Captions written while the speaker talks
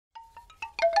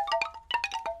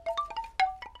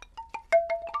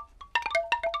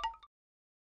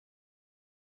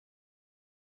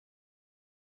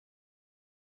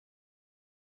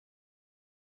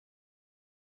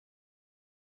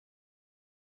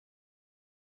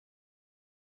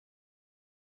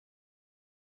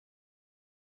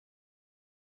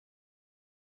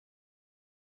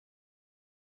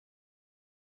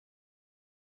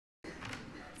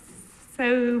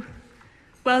So,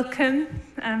 welcome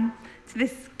to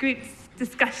this group's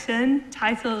discussion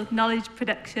titled Knowledge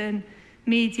Production,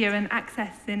 Media and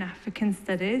Access in African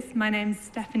Studies. My name's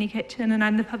Stephanie Kitchen and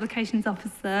I'm the Publications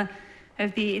Officer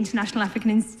of the International African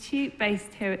Institute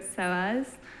based here at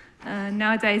SOAS.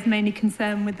 Nowadays mainly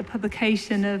concerned with the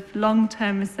publication of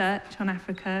long-term research on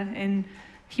Africa in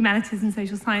humanities and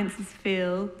social sciences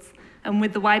fields and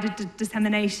with the wider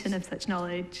dissemination of such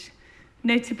knowledge.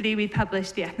 Notably, we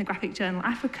published the ethnographic journal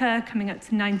Africa, coming up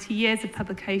to 90 years of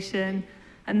publication,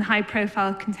 and the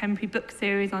high-profile contemporary book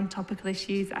series on topical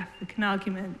issues, African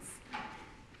Arguments.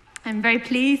 I'm very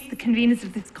pleased the conveners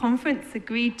of this conference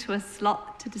agreed to a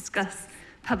slot to discuss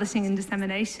publishing and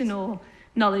dissemination, or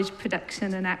knowledge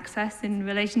production and access, in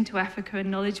relation to Africa and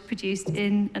knowledge produced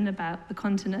in and about the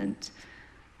continent.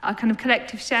 Our kind of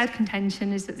collective shared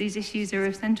contention is that these issues are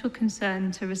of central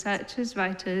concern to researchers,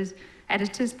 writers,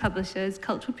 editors, publishers,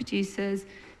 cultural producers,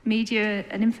 media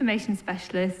and information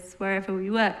specialists, wherever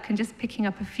we work. And just picking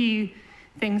up a few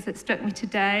things that struck me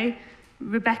today,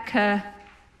 Rebecca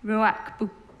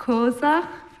Ruakbukoza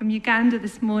from Uganda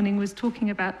this morning was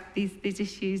talking about these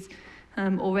issues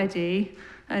already.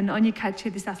 And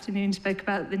Onyekachi this afternoon spoke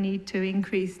about the need to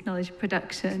increase knowledge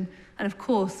production. And of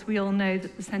course, we all know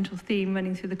that the central theme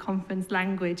running through the conference,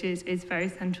 language, is very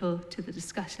central to the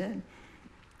discussion.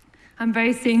 I'm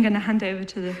very soon going to hand over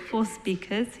to the four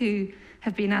speakers who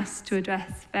have been asked to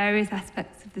address various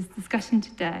aspects of this discussion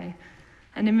today.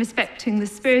 And in respecting the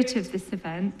spirit of this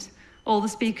event, all the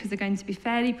speakers are going to be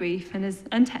fairly brief and as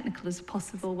untechnical as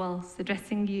possible whilst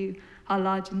addressing you, our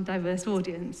large and diverse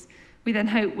audience. We then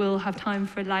hope we'll have time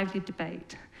for a lively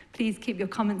debate. Please keep your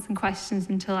comments and questions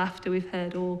until after we've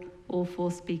heard all four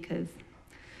speakers.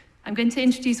 I'm going to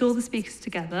introduce all the speakers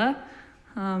together.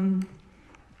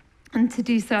 And to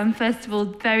do so, I'm first of all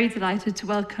very delighted to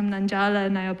welcome Nanjala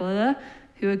Nyabola,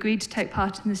 who agreed to take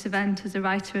part in this event as a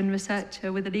writer and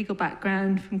researcher with a legal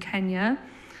background from Kenya,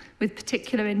 with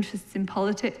particular interests in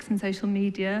politics and social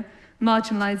media,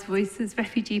 marginalised voices,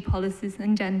 refugee policies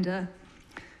and gender.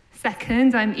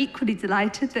 Second, I'm equally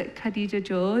delighted that Kadija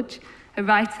George, a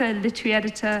writer, literary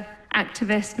editor,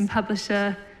 activist and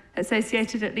publisher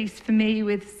associated, at least for me,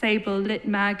 with SABLE,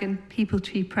 LitMag and People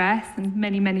Tree Press and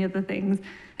many, many other things,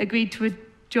 agreed to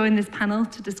join this panel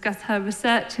to discuss her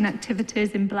research and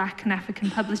activities in Black and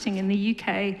African publishing in the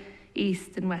UK,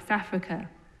 East and West Africa.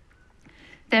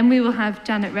 Then we will have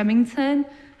Janet Remmington,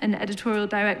 an editorial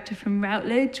director from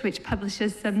Routledge, which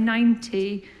publishes some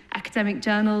 90 academic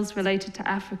journals related to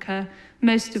Africa,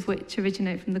 most of which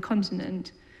originate from the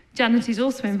continent. Janet is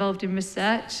also involved in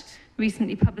research,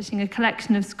 recently publishing a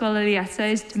collection of scholarly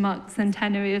essays to mark the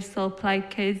centenary of Sol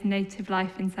Plaatje's native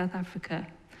life in South Africa.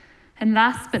 And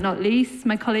last but not least,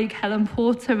 my colleague Helen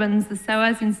Porter runs the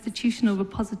SOAS institutional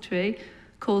repository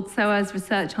called SOAS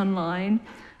Research Online,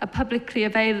 a publicly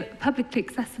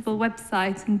accessible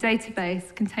website and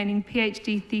database containing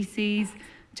PhD theses,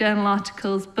 journal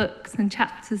articles, books and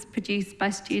chapters produced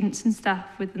by students and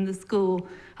staff within the school.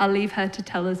 I'll leave her to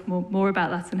tell us more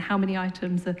about that and how many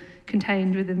items are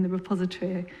contained within the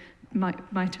repository. I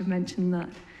might have mentioned that.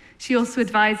 She also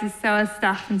advises SOAS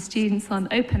staff and students on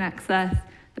open access,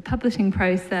 the publishing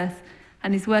process,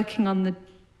 and is working on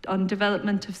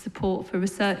development of support for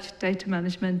research data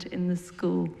management in the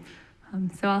school.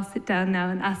 So I'll sit down now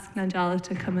and ask Nanjala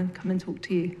to come and talk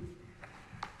to you.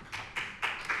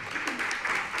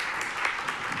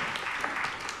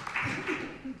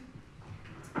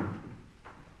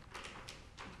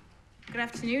 Good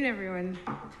afternoon, everyone.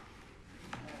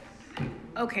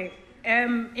 Okay,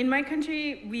 in my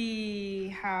country,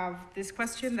 we have this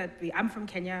question that I'm from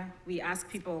Kenya. We ask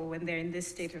people when they're in this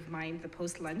state of mind, the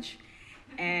post-lunch.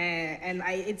 And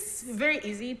it's very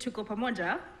easy, tuko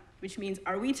pamoja, which means,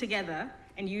 are we together?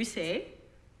 And you say,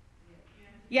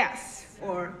 yes,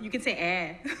 or you can say,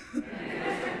 eh.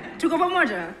 Tuko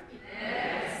pamoja?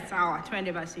 Yes. Sawa,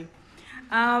 twende basi.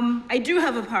 I do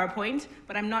have a PowerPoint,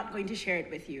 but I'm not going to share it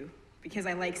with you, because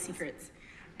I like secrets.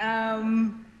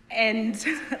 And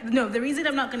no, the reason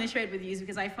I'm not going to share it with you is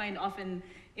because I find often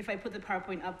if I put the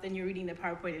PowerPoint up, then you're reading the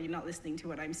PowerPoint and you're not listening to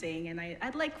what I'm saying. And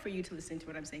I'd like for you to listen to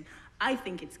what I'm saying. I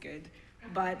think it's good,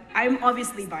 but I'm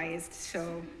obviously biased,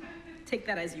 so take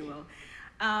that as you will.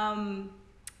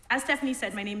 As Stephanie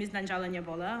said, my name is Nanjala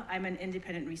Nyabola. I'm an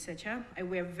independent researcher. I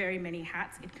wear very many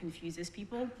hats. It confuses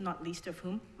people, not least of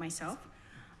whom myself.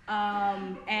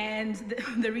 And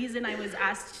the reason I was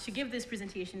asked to give this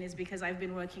presentation is because I've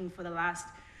been working for the last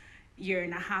year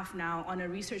and a half now on a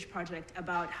research project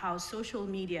about how social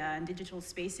media and digital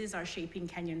spaces are shaping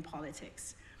Kenyan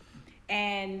politics.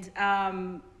 And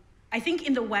I think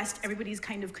in the West, everybody's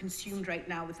kind of consumed right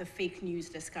now with a fake news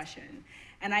discussion.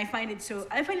 And I find it a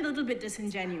little bit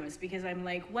disingenuous because I'm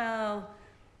like, well,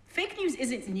 fake news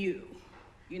isn't new.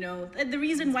 You know, the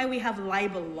reason why we have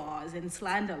libel laws and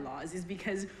slander laws is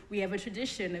because we have a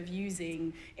tradition of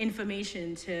using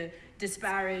information to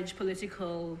disparage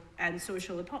political and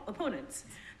social opponents.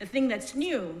 The thing that's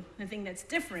new, the thing that's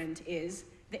different is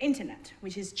the internet,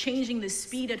 which is changing the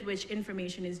speed at which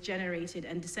information is generated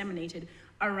and disseminated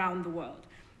around the world.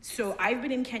 So I've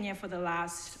been in Kenya for the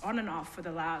last, on and off for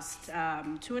the last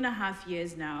 2.5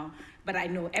 years now, but I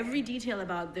know every detail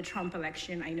about the Trump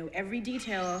election. I know every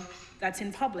detail that's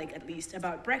in public, at least,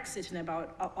 about Brexit and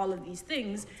about all of these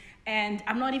things. And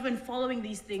I'm not even following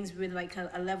these things with like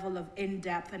a level of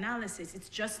in-depth analysis. It's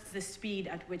just the speed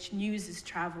at which news is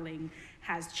traveling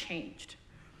has changed.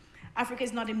 Africa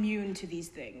is not immune to these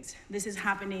things. This is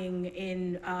happening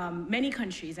in many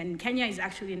countries, and Kenya is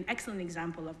actually an excellent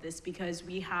example of this because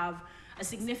we have a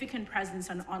significant presence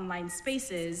on online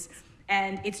spaces,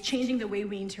 and it's changing the way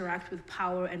we interact with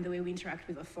power and the way we interact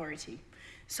with authority.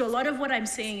 So a lot of what I'm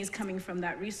saying is coming from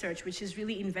that research, which is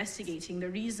really investigating the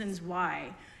reasons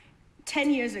why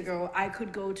 10 years ago, I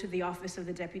could go to the office of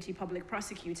the deputy public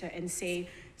prosecutor and say,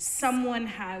 someone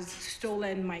has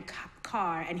stolen my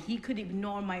car, and he could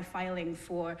ignore my filing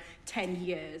for 10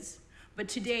 years. But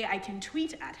today I can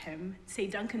tweet at him, say,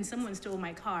 Duncan, someone stole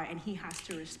my car, and he has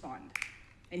to respond.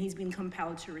 And he's been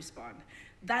compelled to respond.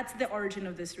 That's the origin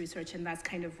of this research, and that's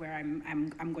kind of where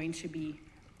I'm going to be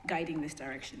guiding this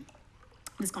direction,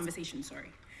 this conversation,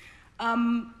 sorry.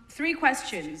 3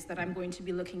 questions that I'm going to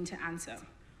be looking to answer.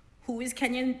 Who is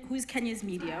Kenya's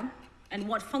media, and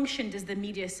what function does the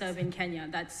media serve in Kenya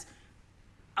that's,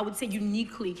 I would say,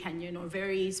 uniquely Kenyan or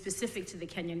very specific to the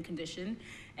Kenyan condition?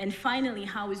 And finally,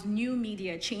 how is new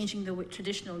media changing the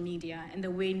traditional media and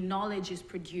the way knowledge is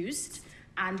produced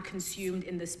and consumed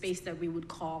in the space that we would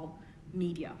call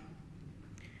media?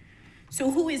 So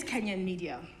who is Kenyan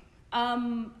media?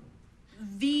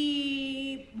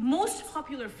 The most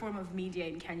popular form of media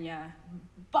in Kenya,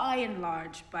 by and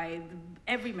large, by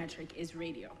every metric, is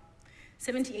radio.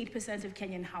 78% of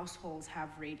Kenyan households have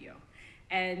radio.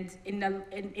 And in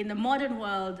the modern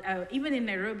world, even in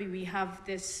Nairobi, we have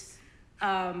this,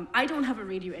 I don't have a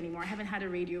radio anymore. I haven't had a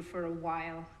radio for a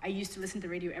while. I used to listen to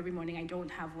radio every morning. I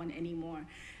don't have one anymore.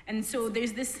 And so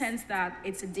there's this sense that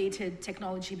it's a dated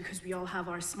technology because we all have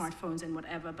our smartphones and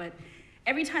whatever, but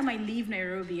every time I leave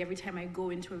Nairobi, every time I go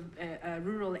into a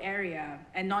rural area,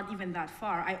 and not even that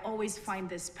far, I always find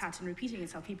this pattern repeating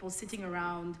itself. People sitting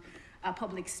around a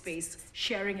public space,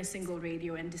 sharing a single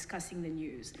radio and discussing the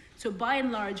news. So by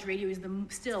and large, radio is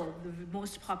still the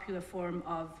most popular form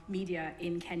of media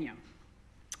in Kenya.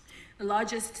 The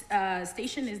largest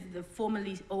station is the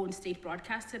formerly owned state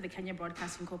broadcaster, the Kenya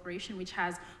Broadcasting Corporation, which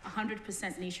has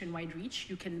 100% nationwide reach.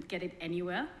 You can get it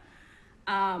anywhere.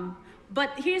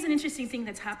 But here's an interesting thing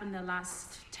that's happened in the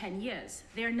last 10 years.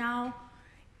 They're now,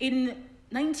 in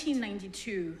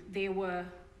 1992, there were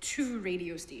 2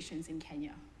 radio stations in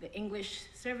Kenya, the English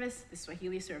service, the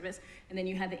Swahili service, and then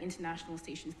you had the international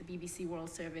stations, the BBC World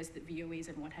Service, the VOAs,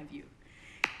 and what have you.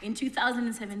 In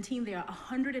 2017, there are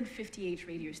 158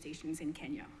 radio stations in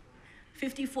Kenya.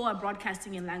 54 are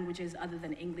broadcasting in languages other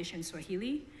than English and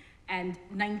Swahili, and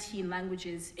 19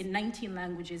 languages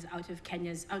out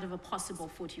of a possible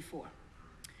 44.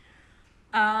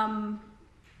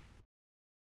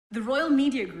 The Royal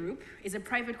Media Group is a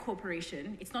private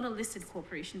corporation. It's not a listed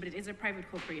corporation, but it is a private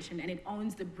corporation, and it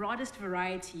owns the broadest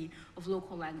variety of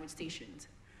local language stations.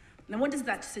 Now, what does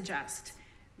that suggest?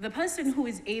 The person who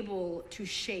is able to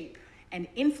shape and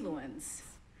influence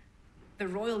the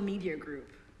Royal Media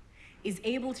Group is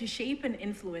able to shape and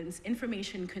influence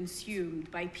information consumed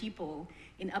by people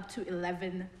in up to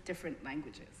 11 different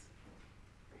languages.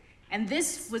 And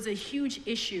this was a huge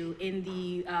issue in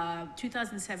the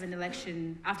 2007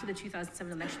 election. After the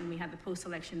 2007 election, we had the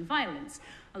post-election violence.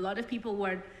 A lot of people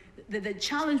were, the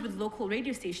challenge with local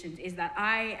radio stations is that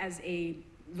I, as a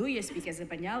Luya speaker, as a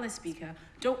Banyala speaker,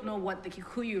 don't know what the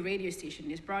Kikuyu radio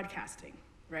station is broadcasting,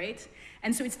 right?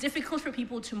 And so it's difficult for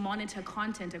people to monitor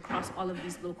content across all of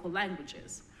these local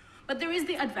languages. But there is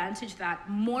the advantage that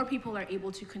more people are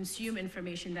able to consume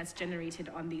information that's generated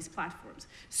on these platforms.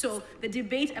 So the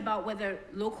debate about whether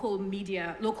local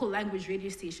language radio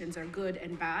stations are good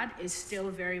and bad is still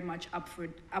very much up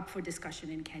for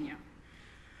discussion in Kenya.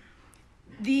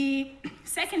 The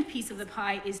second piece of the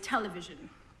pie is television.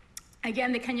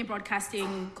 Again, the Kenya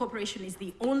Broadcasting Corporation is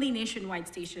the only nationwide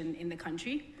station in the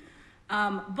country.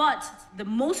 But the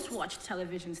most watched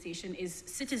television station is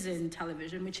Citizen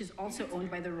Television, which is also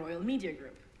owned by the Royal Media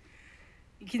Group.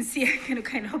 You can see, I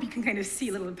kind of hope you can kind of see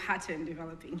a little pattern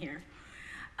developing here.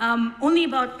 Only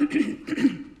about,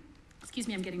 excuse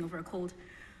me, I'm getting over a cold.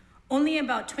 Only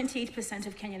about 28%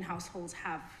 of Kenyan households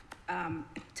have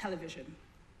television.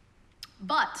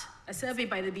 But a survey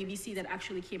by the BBC that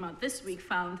actually came out this week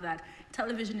found that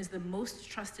television is the most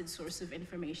trusted source of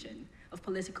information, of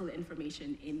political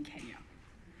information in Kenya.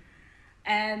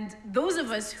 And those of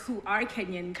us who are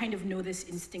Kenyan kind of know this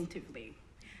instinctively.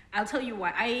 I'll tell you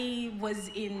why. I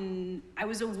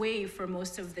was away for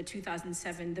most of the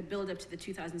 2007, the build up to the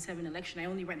 2007 election. I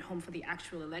only went home for the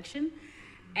actual election.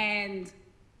 And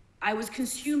I was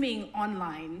consuming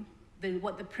online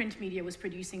what the print media was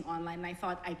producing online, and I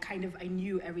thought I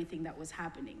knew everything that was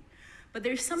happening. But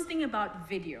there's something about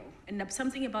video, and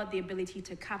something about the ability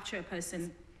to capture a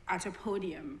person at a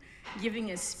podium,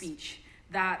 giving a speech,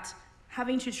 that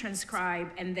having to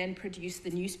transcribe and then produce the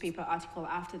newspaper article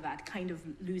after that kind of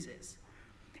loses.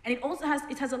 And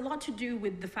it has a lot to do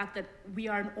with the fact that we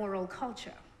are an oral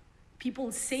culture.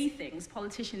 People say things,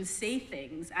 politicians say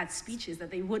things at speeches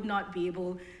that they would not be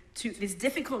able to, it's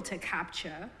difficult to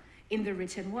capture in the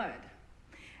written word.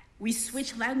 We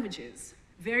switch languages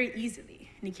very easily.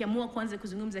 Nikiamua kwanza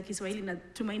kuzungumza Kiswahili na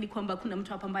tumaini kwamba kuna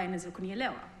mtu hapa ambaye anaweza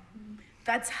kunielewa.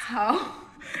 That's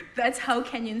how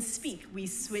Kenyans speak. We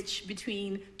switch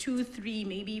between 2, 3,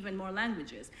 maybe even more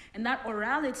languages. And that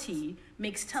orality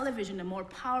makes television a more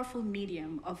powerful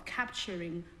medium of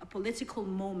capturing a political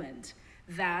moment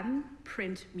than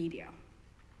print media.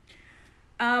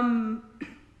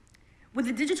 With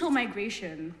the digital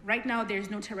migration, right now there's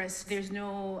no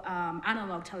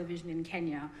analog television in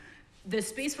Kenya. The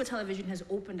space for television has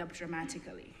opened up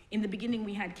dramatically. In the beginning,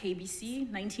 we had KBC.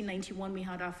 1991, we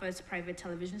had our first private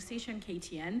television station,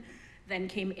 KTN. Then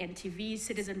came NTV,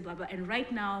 Citizen, blah, blah. And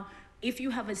right now, if you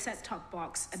have a set-top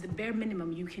box, at the bare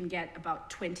minimum, you can get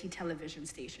about 20 television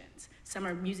stations. Some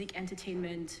are music,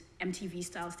 entertainment,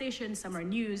 MTV-style stations. Some are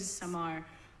news. Some are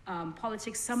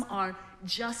politics. Some are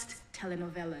just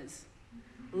telenovelas.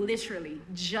 Literally,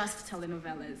 just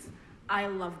telenovelas. I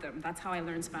love them. That's how I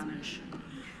learned Spanish.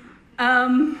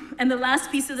 And the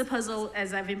last piece of the puzzle,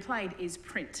 as I've implied, is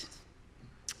print.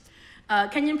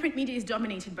 Kenyan print media is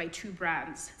dominated by 2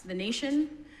 brands, The Nation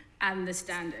and The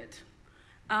Standard.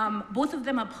 Both of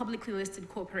them are publicly listed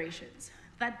corporations.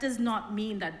 That does not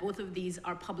mean that both of these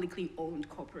are publicly owned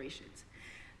corporations.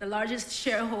 The largest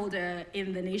shareholder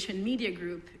in the Nation Media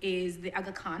Group is the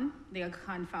Aga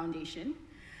Khan Foundation.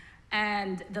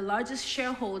 And the largest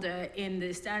shareholder in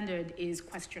the Standard is ?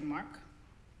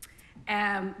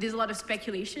 There's a lot of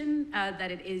speculation that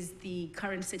it is the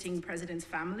current sitting president's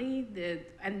family,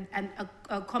 and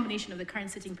a combination of the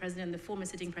current sitting president and the former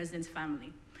sitting president's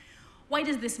family. Why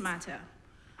does this matter?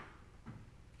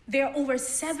 There are over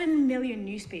 7 million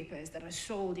newspapers that are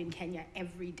sold in Kenya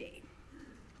every day.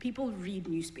 People read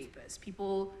newspapers.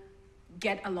 People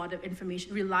get a lot of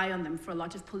information, rely on them for a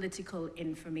lot of political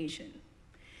information.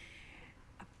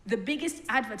 The biggest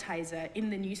advertiser in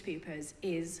the newspapers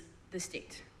is the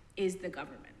state, is the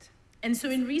government. And so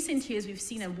in recent years, we've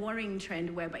seen a worrying trend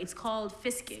whereby it's called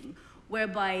fisking,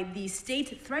 whereby the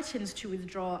state threatens to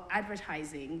withdraw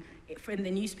advertising from the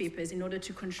newspapers in order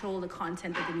to control the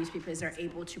content that the newspapers are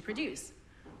able to produce.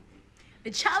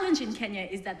 The challenge in Kenya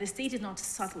is that the state is not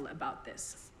subtle about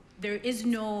this. There is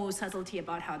no subtlety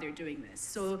about how they're doing this.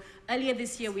 So earlier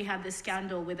this year, we had this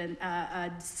scandal with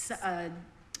a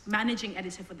managing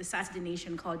editor for the Saturday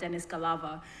Nation called Dennis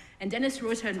Galava. And Dennis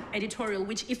wrote an editorial,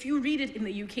 which if you read it in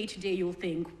the UK today, you'll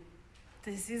think,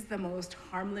 this is the most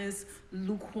harmless,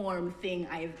 lukewarm thing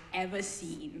I've ever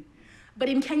seen. But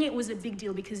in Kenya, it was a big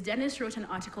deal because Dennis wrote an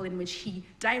article in which he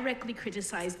directly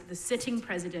criticized the sitting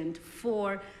president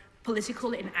for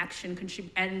political inaction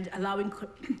and allowing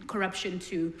corruption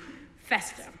to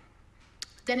fester.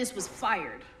 Dennis was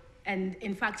fired. And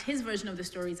in fact, his version of the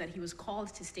story is that he was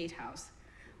called to State House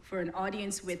for an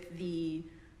audience with the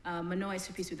Manoa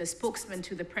Supisu, the spokesman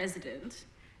to the president,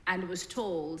 and was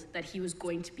told that he was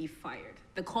going to be fired.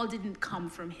 The call didn't come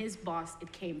from his boss,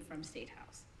 it came from State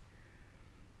House,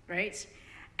 right?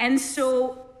 And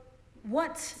so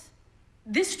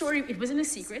this story, it wasn't a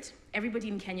secret. Everybody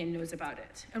in Kenya knows about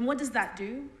it. And what does that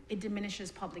do? It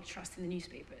diminishes public trust in the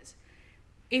newspapers.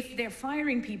 If they're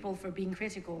firing people for being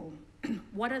critical,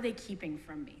 what are they keeping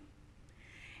from me?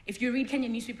 If you read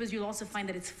Kenyan newspapers, you'll also find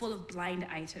that it's full of blind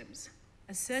items.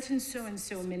 A certain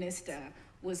so-and-so minister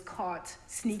was caught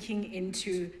sneaking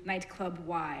into nightclub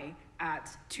Y at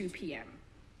 2 p.m.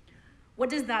 What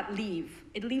does that leave?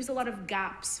 It leaves a lot of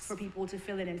gaps for people to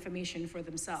fill in information for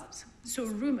themselves. So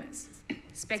rumors,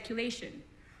 speculation,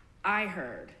 I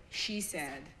heard, she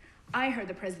said, I heard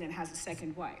the president has a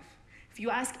second wife. If you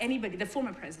ask anybody, the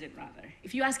former president rather,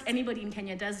 if you ask anybody in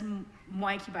Kenya, does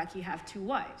Mwai Kibaki have 2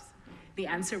 wives? The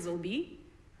answer will be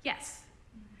yes.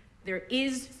 There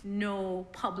is no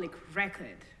public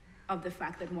record of the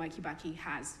fact that Mwai Kibaki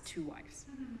has 2 wives,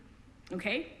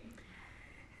 okay?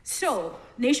 So,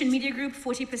 Nation Media Group,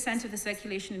 40% of the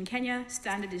circulation in Kenya,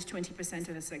 Standard is 20%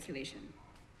 of the circulation.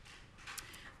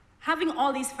 Having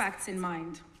all these facts in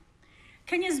mind,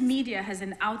 Kenya's media has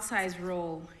an outsized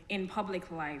role in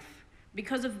public life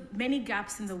because of many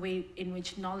gaps in the way in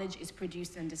which knowledge is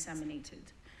produced and disseminated.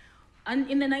 And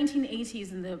in the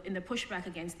 1980s, in the pushback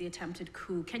against the attempted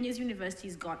coup, Kenya's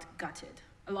universities got gutted.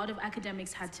 A lot of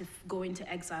academics had to go into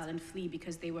exile and flee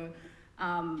because they were,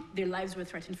 their lives were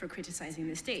threatened for criticizing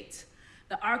the state.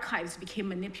 The archives became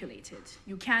manipulated.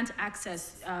 You can't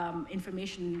access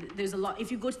information. There's a lot.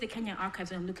 If you go to the Kenyan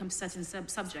archives and look up certain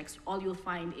subjects, all you'll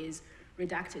find is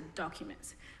redacted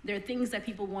documents. There are things that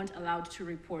people weren't allowed to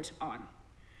report on.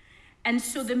 And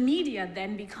so the media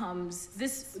then becomes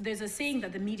this, there's a saying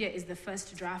that the media is the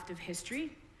first draft of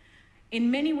history.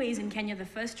 In many ways in Kenya, the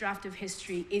first draft of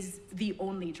history is the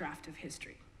only draft of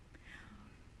history.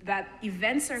 That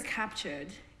events are captured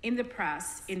in the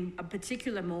press in a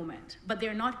particular moment, but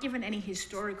they're not given any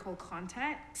historical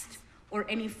context or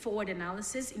any forward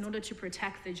analysis in order to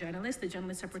protect the journalists. The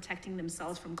journalists are protecting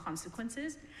themselves from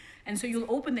consequences. And so you'll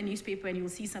open the newspaper and you'll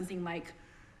see something like,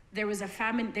 there's a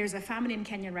famine in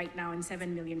Kenya right now and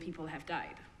 7 million people have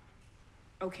died.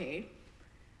 Okay,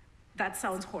 that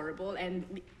sounds horrible,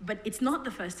 but it's not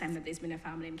the first time that there's been a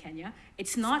famine in Kenya.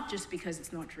 It's not just because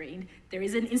it's not rained. There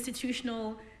is an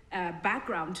institutional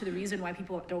background to the reason why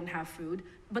people don't have food,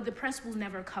 but the press will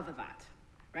never cover that,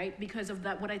 right? Because of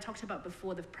that, what I talked about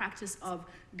before, the practice of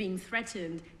being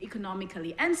threatened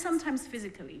economically and sometimes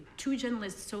physically. 2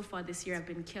 journalists so far this year have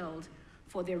been killed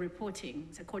for their reporting,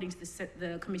 according to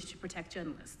the Committee to Protect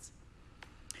Journalists.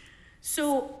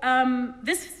 So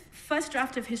this first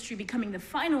draft of history becoming the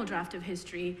final draft of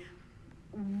history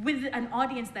with an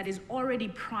audience that is already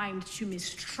primed to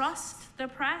mistrust the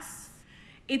press,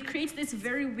 it creates this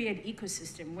very weird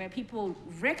ecosystem where people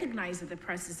recognize that the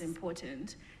press is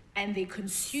important and they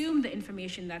consume the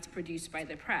information that's produced by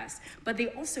the press, but they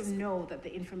also know that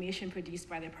the information produced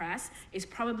by the press is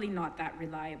probably not that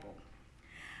reliable.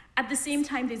 At the same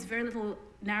time, there's very little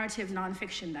narrative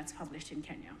nonfiction that's published in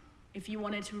Kenya. If you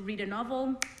wanted to read a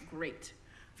novel, great.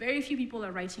 Very few people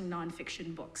are writing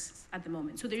nonfiction books at the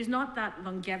moment. So there's not that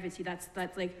longevity that's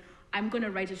like, I'm gonna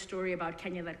write a story about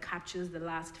Kenya that captures the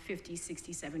last 50,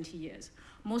 60, 70 years.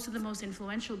 Most of the most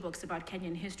influential books about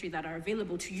Kenyan history that are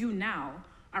available to you now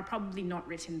are probably not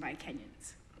written by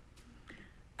Kenyans.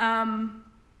 And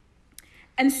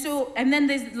then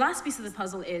the last piece of the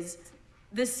puzzle is,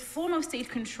 this form of state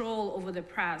control over the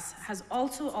press has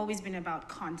also always been about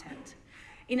content.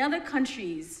 In other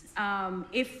countries,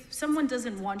 if someone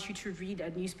doesn't want you to read a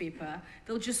newspaper,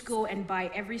 they'll just go and buy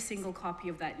every single copy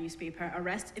of that newspaper,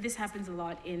 this happens a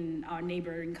lot in our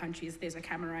neighboring countries. There's a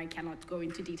camera, I cannot go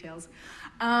into details.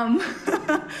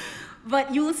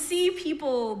 But you'll see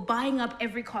people buying up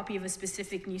every copy of a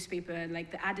specific newspaper,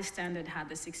 like the Addis Standard had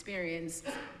this experience,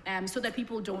 so that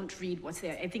people don't read what's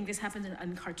there. I think this happens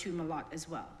in Khartoum a lot as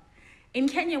well. In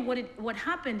Kenya, what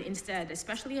happened instead,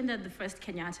 especially under the first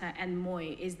Kenyatta and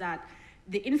Moi, is that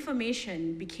the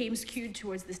information became skewed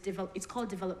towards this, it's called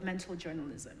developmental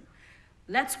journalism.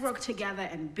 Let's work together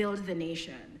and build the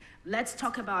nation. Let's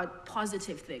talk about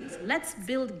positive things. Let's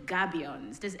build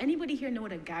gabions. Does anybody here know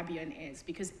what a gabion is?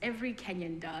 Because every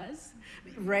Kenyan does,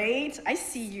 right? I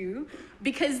see you.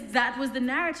 Because that was the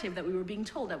narrative that we were being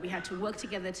told, that we had to work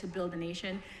together to build a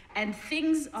nation, and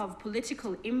things of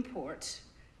political import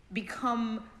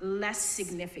become less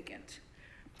significant.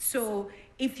 So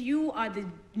if you are the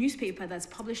newspaper that's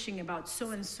publishing about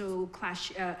so-and-so clash,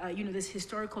 this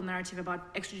historical narrative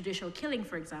about extrajudicial killing,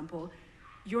 for example,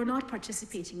 you're not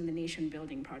participating in the nation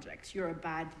building project. You're a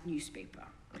bad newspaper.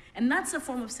 And that's a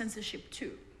form of censorship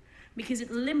too, because it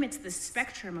limits the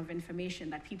spectrum of information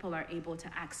that people are able to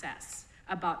access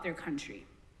about their country.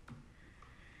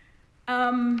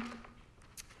 And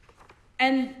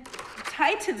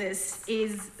tied to this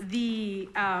is the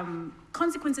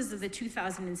consequences of the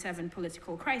 2007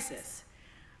 political crisis.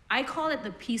 I call it the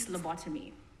peace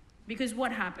lobotomy, because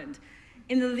what happened?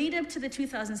 In the lead up to the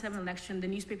 2007 election, the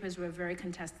newspapers were a very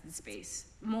contested space.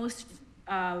 Most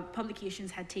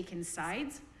publications had taken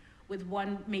sides with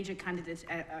one major candidate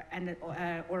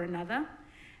or another.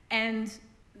 And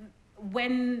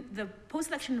when the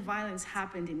post-election violence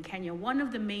happened in Kenya, one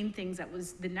of the main things that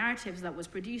was, the narratives that was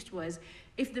produced was,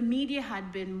 if the media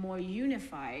had been more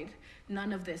unified,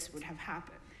 none of this would have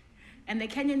happened. And the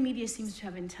Kenyan media seems to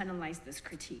have internalized this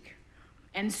critique.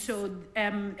 And so,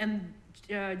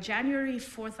 January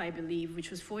 4th, I believe, which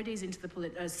was 6 days into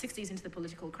the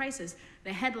political crisis,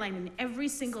 the headline in every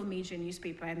single major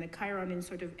newspaper and the chyron in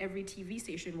sort of every TV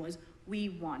station was, "We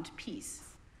want peace."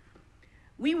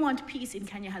 We want peace in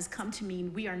Kenya has come to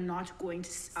mean we are not going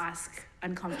to ask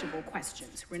uncomfortable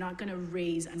questions. We're not going to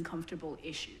raise uncomfortable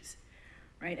issues,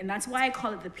 right? And that's why I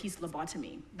call it the peace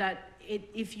lobotomy, that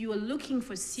if you are looking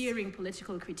for searing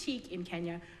political critique in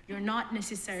Kenya, you're not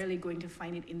necessarily going to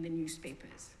find it in the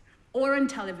newspapers or on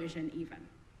television even.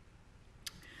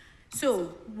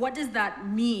 So what does that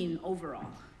mean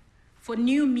overall? For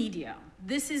new media,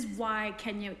 this is why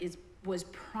Kenya was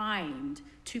primed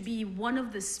to be one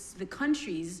of the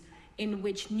countries in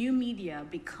which new media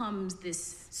becomes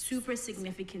this super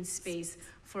significant space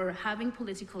for having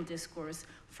political discourse,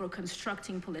 for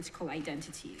constructing political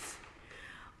identities.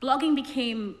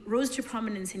 Blogging rose to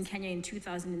prominence in Kenya in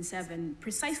 2007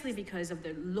 precisely because of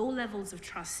the low levels of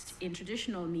trust in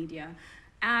traditional media,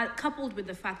 coupled with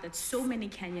the fact that so many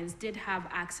Kenyans did have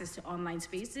access to online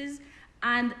spaces,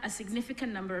 and a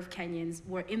significant number of Kenyans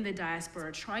were in the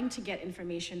diaspora trying to get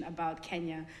information about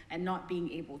Kenya and not being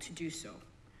able to do so.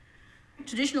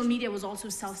 Traditional media was also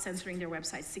self-censoring their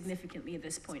websites significantly at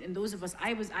this point. And those of us,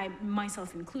 I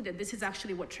myself included, this is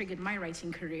actually what triggered my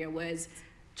writing career, was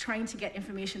trying to get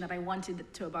information that I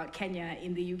wanted to about Kenya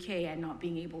in the UK and not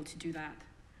being able to do that.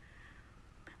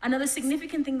 Another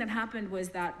significant thing that happened was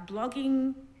that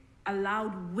blogging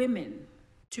allowed women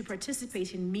to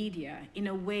participate in media in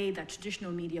a way that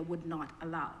traditional media would not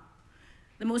allow.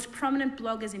 The most prominent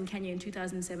bloggers in Kenya in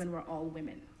 2007 were all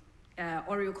women.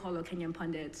 Oreo Kolo, Kenyan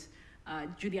Pundit,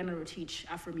 Juliana Rotich,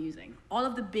 Afromusing. All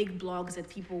of the big blogs that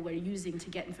people were using to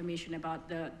get information about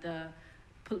the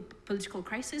political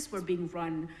crisis were being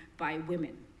run by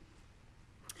women.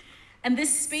 And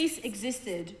this space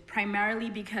existed primarily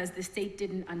because the state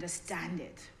didn't understand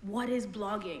it. What is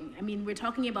blogging? I mean, we're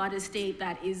talking about a state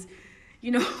that is,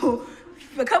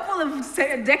 a couple of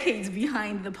decades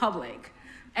behind the public.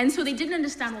 And so they didn't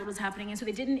understand what was happening, and so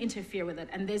they didn't interfere with it.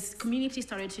 And this community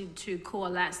started to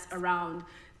coalesce around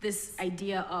this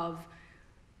idea of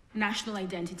national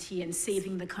identity and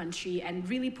saving the country and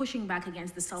really pushing back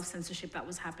against the self-censorship that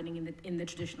was happening in the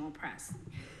traditional press.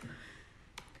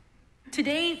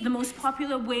 Today, the most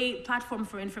popular platform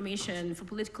for information, for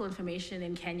political information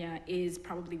in Kenya is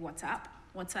probably WhatsApp.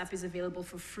 WhatsApp is available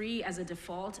for free as a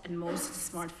default in most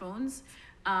smartphones.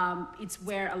 It's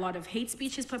where a lot of hate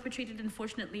speech is perpetrated,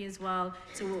 unfortunately, as well.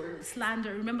 So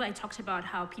slander, remember I talked about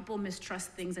how people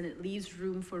mistrust things and it leaves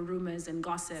room for rumors and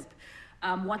gossip.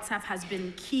 WhatsApp has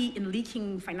been key in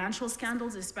leaking financial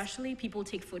scandals, especially. People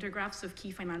take photographs of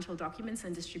key financial documents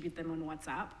and distribute them on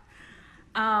WhatsApp.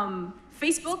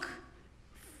 Facebook,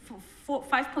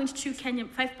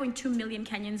 5.2 million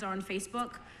Kenyans are on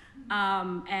Facebook.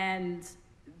 And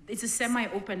it's a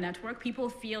semi-open network. People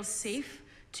feel safe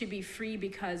to be free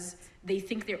because they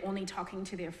think they're only talking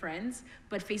to their friends,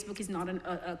 but Facebook is not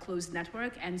a closed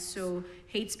network, and so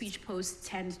hate speech posts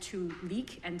tend to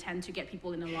leak and tend to get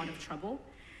people in a lot of trouble.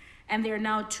 And there are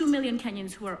now 2 million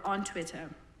Kenyans who are on Twitter.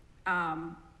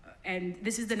 And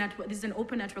this is an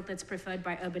open network that's preferred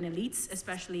by urban elites,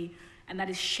 especially, and that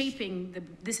is shaping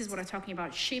this is what I'm talking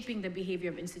about, shaping the behavior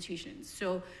of institutions.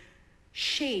 So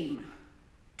shame.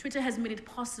 Twitter has made it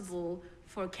possible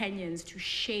for Kenyans to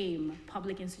shame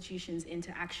public institutions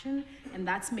into action, and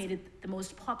that's made it the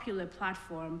most popular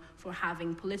platform for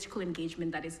having political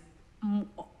engagement that is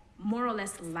more or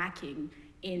less lacking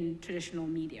in traditional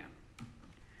media.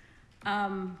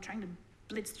 Trying to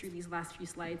blitz through these last few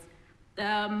slides.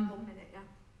 1 minute, yeah.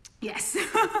 Yes.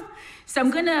 So I'm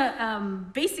gonna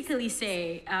basically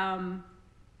say,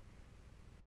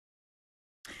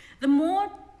 the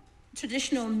more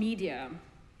traditional media,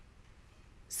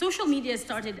 social media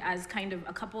started as kind of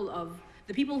a couple of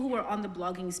the people who were on the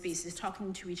blogging spaces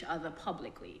talking to each other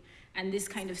publicly, and this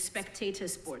kind of spectator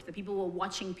sport. The people were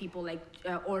watching people like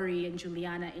Ori and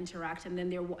Juliana interact, and then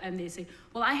they say,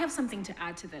 well, I have something to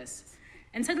add to this.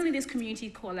 And suddenly this community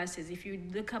coalesces. If you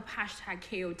look up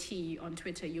 #KOT on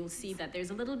Twitter, you'll see that there's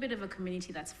a little bit of a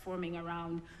community that's forming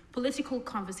around political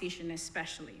conversation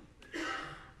especially.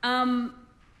 And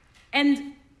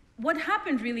what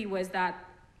happened really was that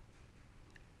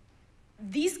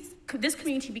this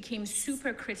community became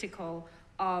super critical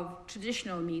of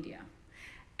traditional media.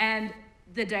 And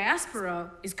the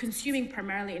diaspora is consuming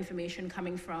primarily information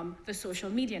coming from the social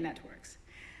media networks.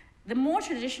 The more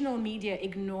traditional media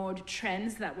ignored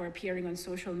trends that were appearing on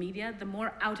social media, the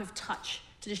more out of touch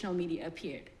traditional media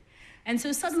appeared. And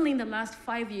so suddenly in the last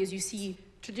 5 years, you see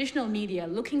traditional media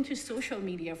looking to social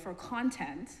media for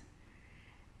content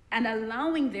and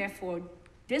allowing, therefore,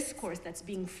 discourse that's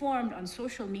being formed on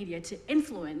social media to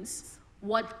influence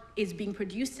what is being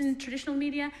produced in traditional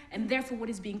media, and therefore what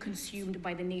is being consumed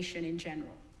by the nation in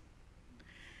general.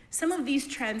 Some of these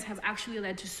trends have actually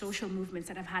led to social movements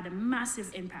that have had a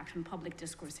massive impact on public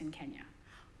discourse in Kenya.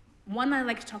 One I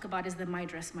like to talk about is the My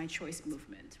Dress, My Choice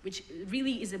movement, which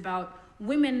really is about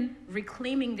women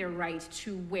reclaiming their right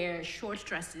to wear short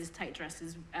dresses, tight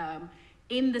dresses,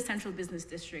 in the central business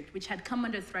district, which had come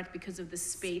under threat because of the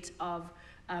spate of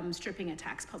stripping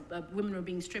attacks. Women were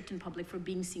being stripped in public for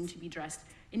being seen to be dressed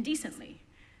indecently.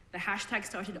 The hashtag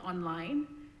started online.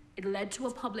 It led to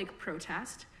a public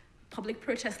protest. Public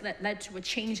protest led to a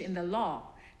change in the law.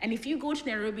 And if you go to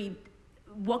Nairobi,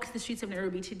 walk the streets of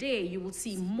Nairobi today, you will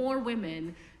see more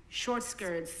women, short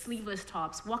skirts, sleeveless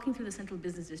tops, walking through the central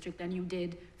business district than you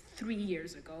did 3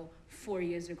 years ago, 4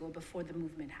 years ago, before the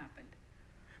movement happened.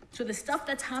 So the stuff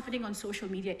that's happening on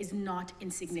social media is not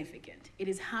insignificant. It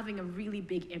is having a really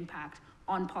big impact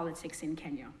on politics in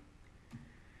Kenya.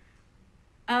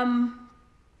 Because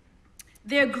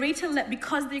there are greater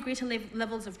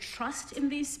levels of trust in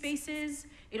these spaces,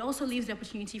 it also leaves the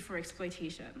opportunity for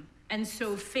exploitation. And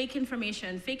so fake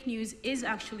information, fake news is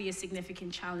actually a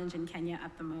significant challenge in Kenya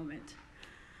at the moment.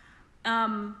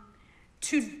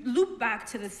 To loop back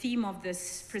to the theme of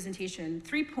this presentation,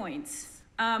 3 points.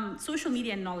 Social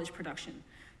media and knowledge production.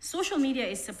 Social media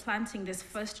is supplanting this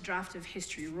first draft of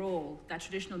history role that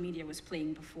traditional media was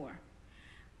playing before.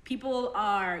 People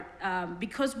are,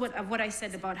 because of what I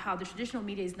said about how the traditional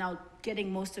media is now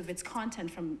getting most of its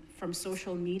content from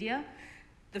social media,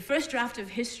 the first draft of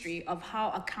history of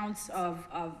how accounts of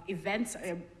events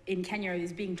in Kenya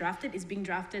is being drafted,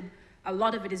 a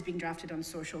lot of it is being drafted on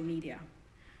social media.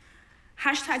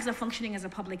 Hashtags are functioning as a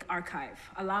public archive,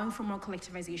 allowing for more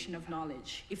collectivization of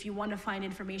knowledge. If you want to find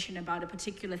information about a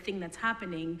particular thing that's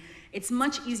happening, it's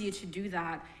much easier to do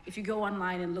that if you go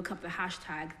online and look up the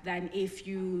hashtag than if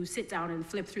you sit down and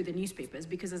flip through the newspapers,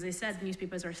 because as I said, the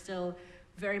newspapers are still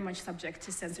very much subject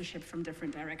to censorship from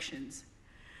different directions.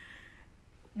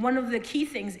 Another key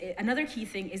thing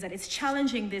is that it's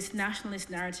challenging this nationalist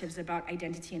narratives about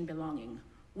identity and belonging.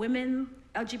 Women,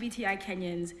 LGBTI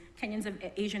Kenyans, Kenyans of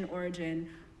Asian origin,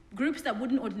 groups that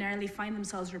wouldn't ordinarily find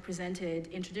themselves represented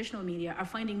in traditional media are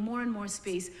finding more and more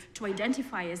space to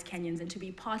identify as Kenyans and to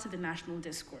be part of the national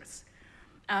discourse.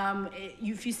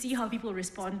 If you see how people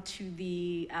respond to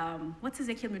the, what's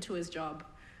Ezekiel Mutua's job?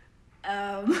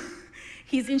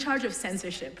 He's in charge of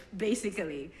censorship,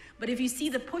 basically. But if you see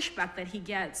the pushback that he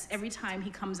gets every time he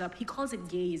comes up, he calls it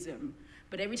gayism.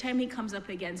 But every time he comes up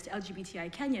against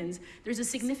LGBTI Kenyans, there's a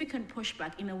significant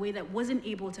pushback in a way that wasn't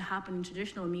able to happen in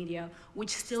traditional media,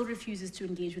 which still refuses to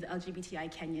engage with LGBTI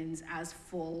Kenyans as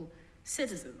full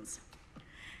citizens.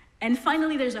 And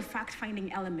finally, there's a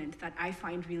fact-finding element that I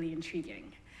find really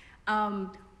intriguing.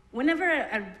 Whenever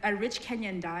a rich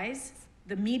Kenyan dies,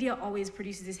 the media always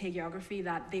produces this hagiography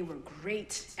that they were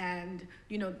great. And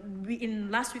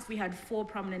last week we had 4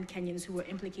 prominent Kenyans who were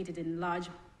implicated in large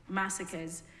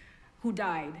massacres who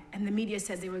died, and the media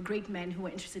said they were great men who were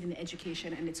interested in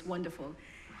education, and it's wonderful.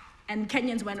 And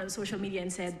Kenyans went on social media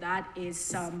and said, that is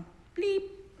some bleep.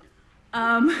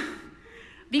 And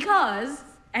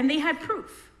they had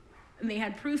proof. And they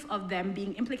had proof of them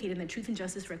being implicated in the Truth and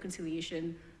Justice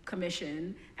Reconciliation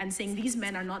Commission and saying these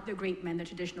men are not the great men the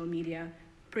traditional media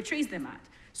portrays them at.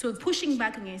 So pushing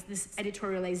back against this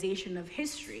editorialization of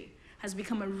history has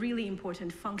become a really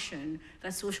important function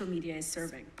that social media is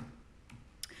serving.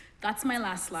 That's my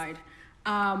last slide.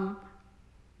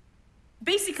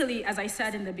 Basically, as I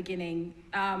said in the beginning,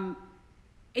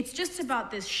 it's just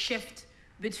about this shift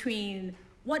between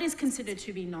what is considered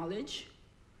to be knowledge,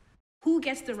 who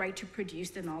gets the right to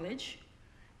produce the knowledge,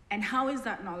 and how is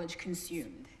that knowledge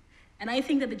consumed. And I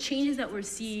think that the changes that we're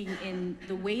seeing in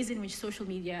the ways in which social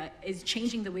media is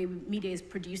changing the way media is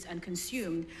produced and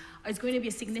consumed is going to be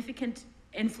a significant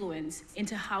influence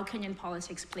into how Kenyan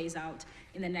politics plays out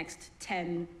in the next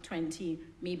 10, 20,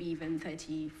 maybe even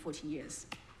 30, 40 years.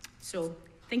 So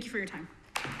thank you for your time.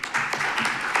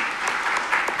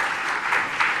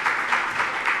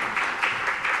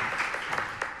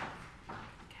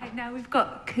 Okay, now we've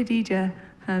got Kadija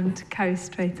to carry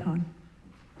straight on.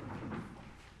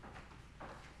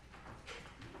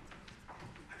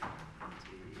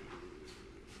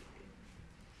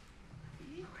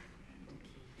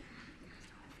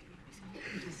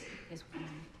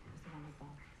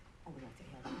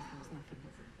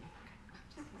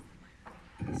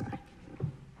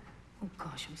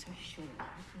 I'm so short.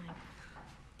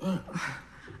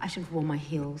 I should have worn my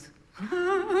heels.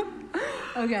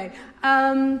 Okay.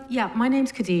 Yeah, my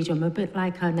name's Kadija. I'm a bit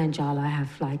like Nanjala. I have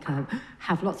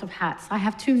have lots of hats. I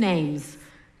have 2 names.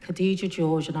 Kadija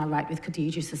George, and I write with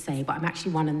Kadija Sasay, but I'm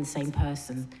actually one and the same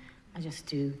person. I just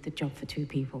do the job for two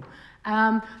people.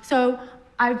 So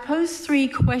I posed 3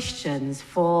 questions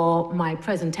for my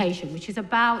presentation, which is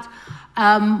about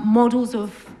models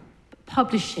of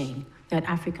publishing that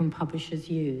African publishers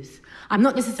use. I'm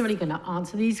not necessarily going to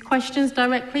answer these questions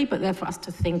directly, but they're for us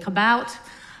to think about,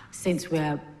 since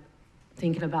we're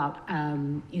thinking about,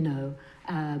 in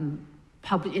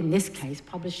this case,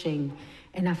 publishing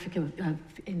in Africa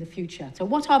in the future. So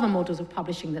what are the models of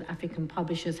publishing that African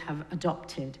publishers have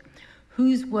adopted?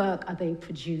 Whose work are they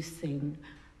producing?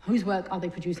 Whose work are they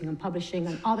producing and publishing?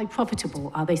 And are they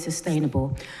profitable? Are they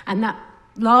sustainable? And that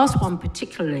last one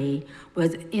particularly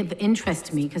was of interest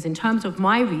to me, because in terms of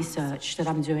my research that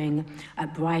I'm doing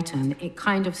at Brighton, it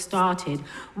kind of started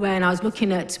when I was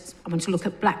looking at, I wanted to look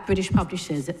at Black British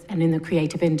publishers and in the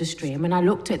creative industry. And when I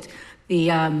looked at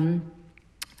the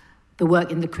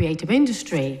work in the creative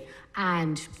industry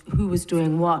and who was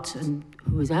doing what and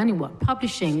who was earning what,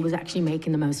 publishing was actually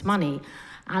making the most money.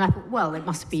 And I thought, well, it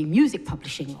must be music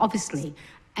publishing, obviously.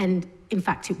 And in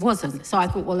fact, it wasn't. So I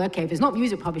thought, well, okay, if it's not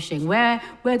music publishing, where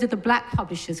do the Black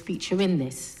publishers feature in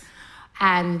this?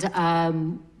 And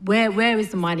where is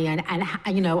the money? And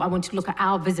I want to look at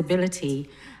our visibility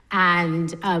and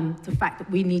the fact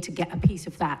that we need to get a piece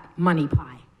of that money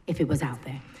pie if it was out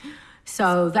there.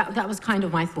 So that was kind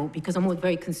of my thought, because I'm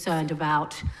very concerned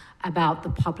about the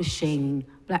publishing,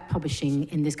 Black publishing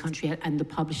in this country and the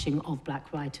publishing of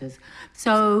Black writers.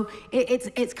 So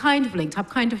it's kind of linked. I've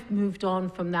kind of moved on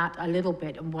from that a little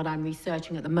bit and what I'm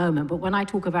researching at the moment. But when I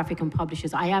talk of African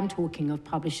publishers, I am talking of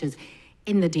publishers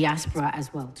in the diaspora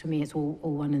as well. To me, it's all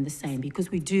one and the same, because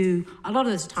we do, a lot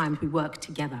of the times we work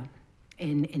together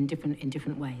in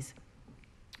different ways.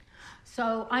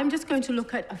 So I'm just going to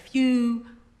look at a few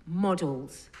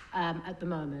models at the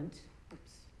moment.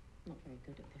 Oops, not very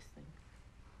good at this thing.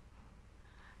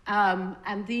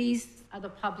 And these are the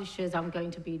publishers I'm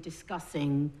going to be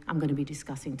discussing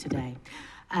today.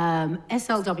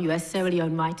 SLWS, Sierra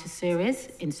Leone Writer Series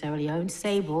in Sierra Leone,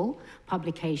 SABLE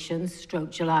Publications,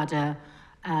 Jalada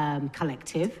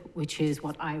Collective, which is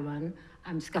what I run.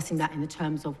 I'm discussing that in the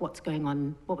terms of what's going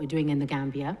on, what we're doing in the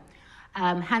Gambia.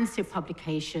 Hansip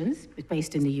Publications is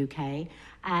based in the UK,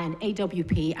 and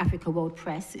AWP, Africa World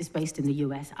Press, is based in the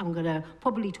US. I'm going to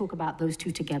probably talk about those two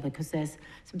together because there's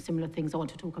some similar things I want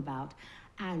to talk about.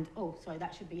 And, oh, sorry,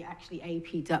 that should be actually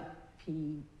APBF,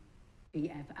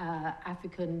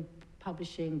 African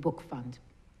Publishing Book Fund.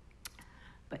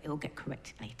 But it'll get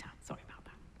corrected later. Sorry about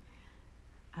that.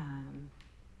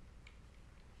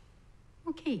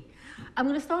 Okay, I'm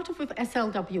going to start off with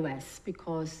SLWS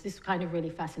because this kind of really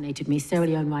fascinated me, Sierra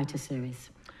Leone Writer Series.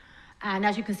 And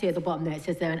as you can see at the bottom there, it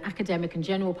says they're an academic and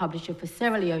general publisher for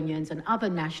Sierra Leoneans and other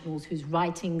nationals whose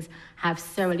writings have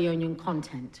Sierra Leonean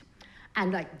content.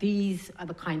 And like these are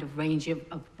the kind of range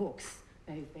of books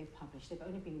they've published. They've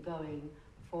only been going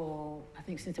for, I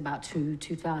think, since about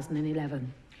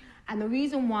 2011. And the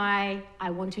reason why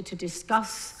I wanted to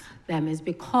discuss them is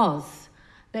because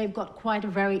they've got quite a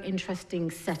very interesting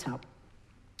setup.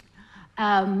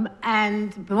 And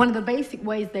one of the basic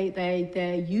ways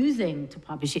they're using to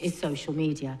publish it is social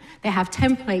media. They have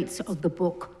templates of the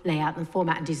book layout and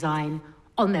format and design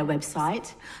on their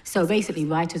website. So basically,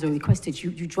 writers are requested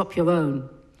you drop your own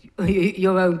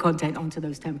content onto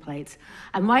those templates.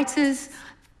 And writers,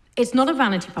 it's not a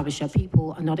vanity publisher.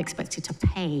 People are not expected to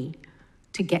pay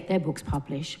to get their books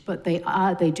published, but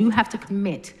they do have to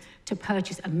commit to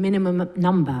purchase a minimum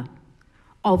number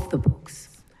of the books.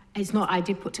 It's not, I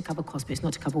did put to cover costs, but it's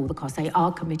not to cover all the costs. They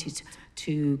are committed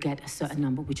to get a certain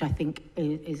number, which I think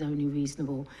is only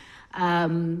reasonable.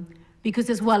 Because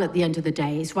as well, at the end of the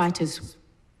day, it's writers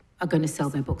are going to sell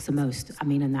their books the most. I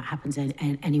mean, and that happens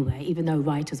anyway. Even though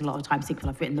writers a lot of times think, well,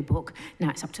 I've written the book, now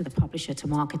it's up to the publisher to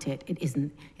market it. It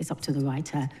isn't. It's up to the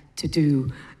writer to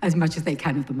do as much as they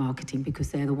can of the marketing, because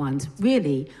they're the ones,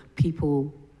 really,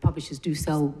 publishers do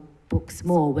sell books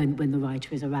more when the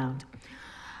writer is around.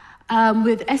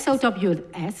 With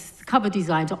SLWS, cover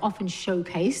designs are often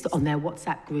showcased on their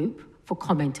WhatsApp group for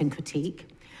comment and critique.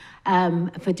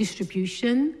 For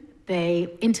distribution,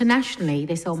 internationally,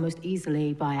 they sell most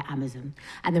easily via Amazon.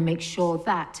 And they make sure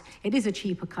that it is a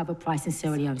cheaper cover price in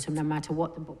Sierra Leone, so no matter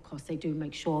what the book costs, they do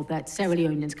make sure that Sierra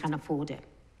Leoneans can afford it.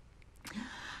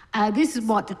 This is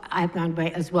what I found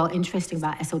very as well interesting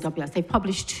about SLWS. They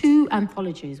published 2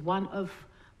 anthologies, one of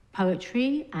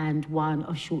poetry and one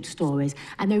of short stories,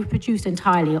 and they were produced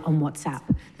entirely on WhatsApp.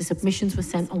 The submissions were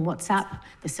sent on WhatsApp,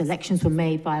 the selections were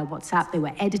made via WhatsApp, they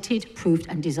were edited, proofed,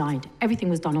 and designed. Everything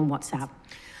was done on WhatsApp.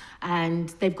 And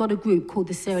they've got a group called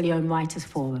the Sierra Leone Writers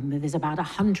Forum. There's about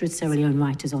 100 Sierra Leone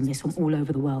writers on this from all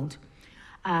over the world.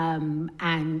 And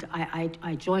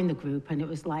I joined the group, and it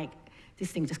was like,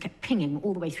 this thing just kept pinging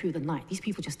all the way through the night. These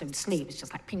people just don't sleep. It's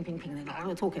just like ping, ping, ping. They're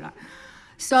like, talking like.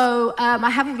 So I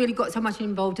haven't really got so much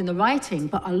involved in the writing,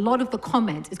 but a lot of the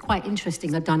comments is quite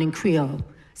interesting, are done in Creole.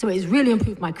 So it's really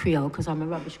improved my Creole, because I'm a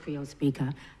rubbish Creole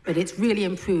speaker, but it's really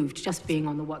improved just being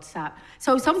on the WhatsApp.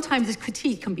 So sometimes this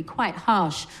critique can be quite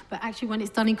harsh, but actually when it's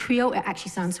done in Creole, it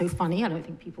actually sounds so funny. I don't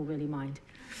think people really mind.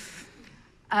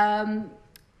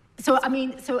 So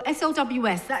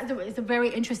SLWS, that is a very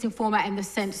interesting format in the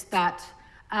sense that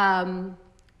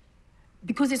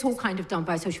because it's all kind of done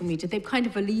by social media, they've kind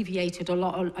of alleviated a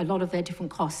lot of their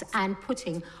different costs and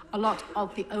putting a lot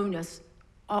of the onus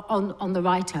on the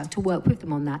writer to work with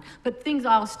them on that. But things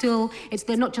are still,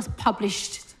 they're not just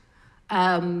published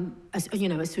as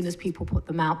soon as people put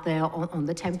them out there on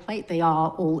the template. They are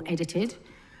all edited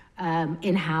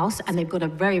in-house, and they've got a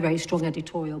very, very strong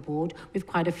editorial board with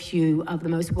quite a few of the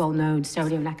most well-known Sierra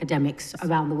Leone academics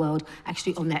around the world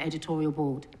actually on their editorial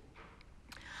board.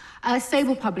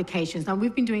 SABLE publications. Now,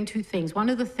 we've been doing two things. One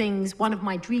of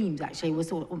my dreams, actually,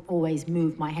 was always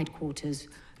move my headquarters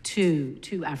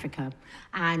to Africa.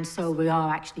 And so we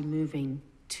are actually moving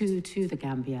to the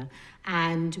Gambia.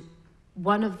 And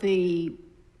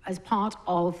as part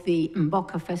of the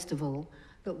Mboka Festival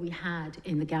that we had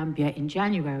in the Gambia in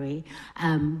January,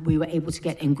 we were able to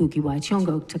get Ngugi wa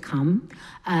Thiong'o to come.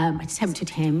 I tempted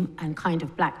him and kind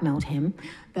of blackmailed him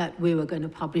that we were going to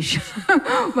publish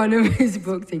one of his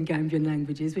books in Gambian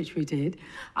languages, which we did.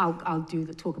 I'll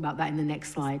talk about that in the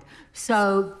next slide.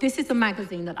 So this is the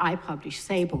magazine that I published,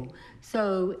 SABLE.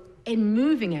 So in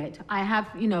moving it, I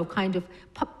have,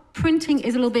 printing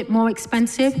is a little bit more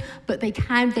expensive, but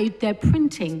their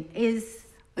printing is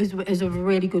of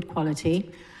really good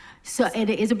quality. So it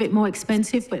is a bit more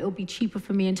expensive, but it'll be cheaper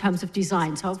for me in terms of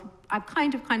design. So I've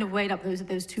kind of weighed up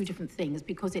those two different things,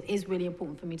 because it is really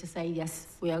important for me to say,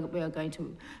 yes, we are going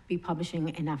to be publishing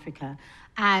in Africa.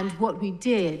 And what we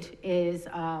did is,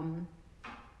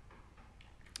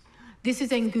 this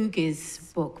is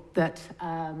Ngugi's book that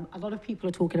a lot of people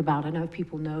are talking about. I know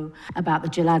people know about the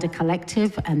Jalada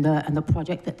Collective and the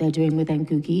project that they're doing with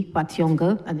Ngugi wa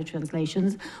Thiong'o and the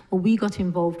translations. Well, we got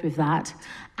involved with that,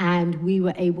 and we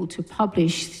were able to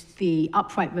publish the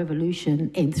Upright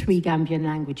Revolution in 3 Gambian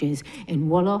languages, in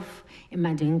Wolof, in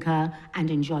Mandinka,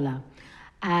 and in Nyabola.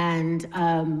 And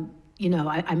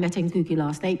I met Ngugi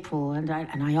last April, and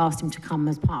I asked him to come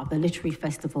as part of the literary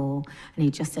festival, and he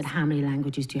just said, how many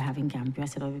languages do you have in Gambia? I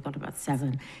said, we've got about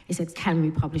 7. He said, can we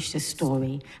publish this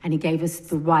story? And he gave us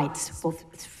the rights,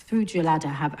 through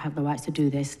Jalada, have the rights to do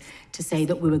this, to say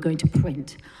that we were going to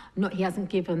print. He hasn't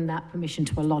given that permission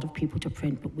to a lot of people to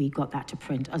print, but we got that to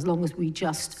print, as long as we're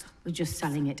just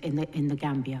selling it in the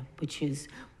Gambia, which is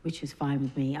fine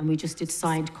with me. And we just did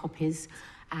signed copies.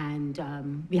 And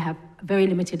we have a very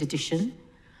limited edition,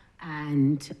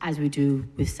 and as we do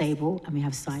with SABLE, and we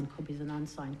have signed copies and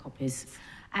unsigned copies.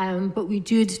 But we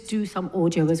did do some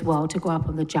audio as well to go up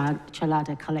on the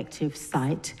Jalada Collective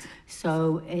site.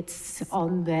 So it's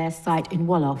on their site in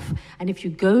Wolof. And if you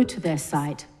go to their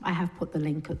site, I have put the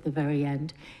link at the very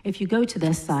end. If you go to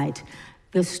their site,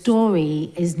 the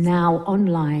story is now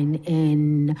online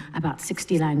in about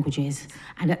 60 languages,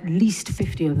 and at least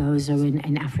 50 of those are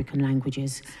in African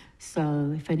languages.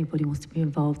 So if anybody wants to be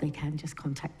involved, they can just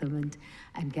contact them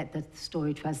and get the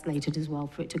story translated as well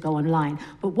for it to go online.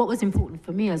 But what was important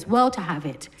for me as well to have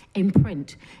it in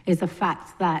print is the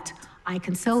fact that I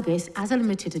can sell this as a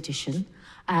limited edition,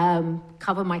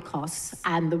 cover my costs,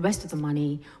 and the rest of the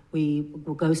money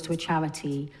goes to a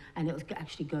charity, and it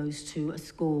actually goes to a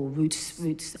school, Roots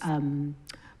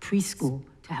preschool,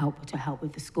 to help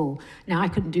with the school. Now, I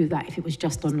couldn't do that if it was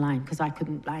just online, because I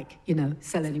couldn't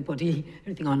sell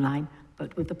anything online.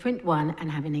 But with the print one and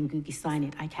having Ngugi sign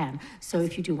it, I can. So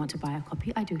if you do want to buy a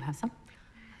copy, I do have some.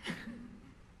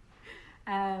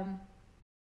 And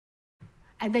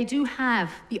they do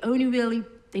have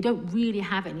they don't really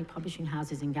have any publishing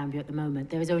houses in Gambia at the moment.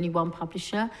 There is only one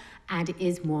publisher, and it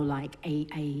is more like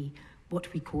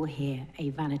what we call here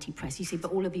a vanity press. You see,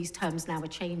 but all of these terms now are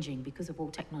changing because of all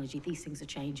technology. These things are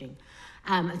changing.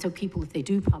 And so people, if they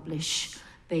do publish,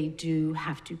 they do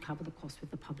have to cover the cost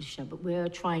with the publisher. But we're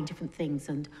trying different things.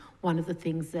 And one of the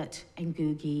things that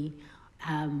Ngugi,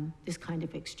 this kind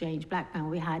of exchange blackmail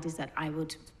we had, is that I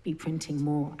would be printing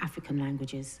more African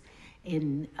languages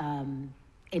in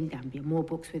Gambia, more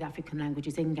books with African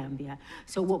languages in Gambia.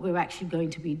 So what we're actually going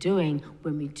to be doing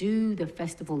when we do the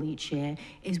festival each year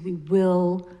is we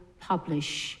will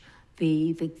publish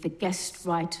the guest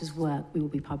writers' work, we will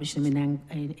be publishing them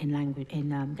in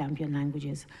Gambian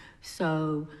languages.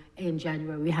 So in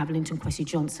January, we have Linton Kwesi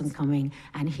Johnson coming,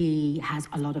 and he has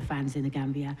a lot of fans in the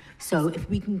Gambia. So if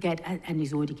we can get, and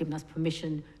he's already given us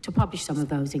permission to publish some of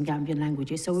those in Gambian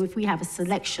languages. So if we have a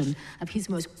selection of his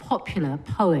most popular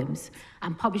poems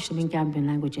and publish them in Gambian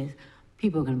languages,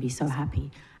 people are going to be so happy.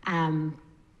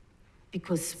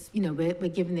 Because, you know, we're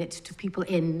giving it to people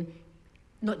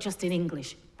not just in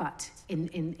English, but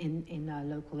in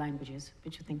local languages,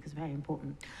 which I think is very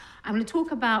important. I'm going to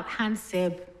talk about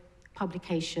HANSIB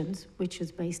Publications, which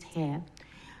is based here,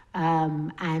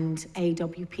 and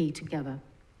AWP together.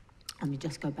 Let me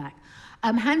just go back.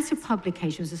 HANSIB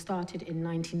Publications was started in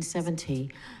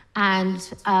 1970,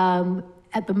 and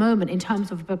at the moment, in terms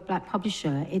of a black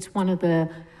publisher, it's one of the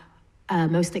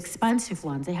most expansive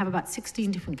ones. They have about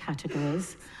 16 different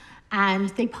categories. And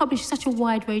they publish such a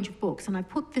wide range of books. And I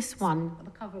put this one, the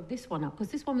cover of this one up,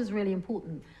 because this one was really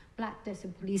important. Black Deaths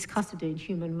in Police Custody and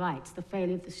Human Rights, the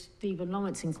failure of the Stephen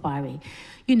Lawrence inquiry.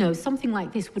 You know, something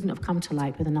like this wouldn't have come to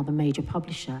light with another major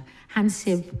publisher.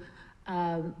 HANSIB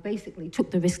basically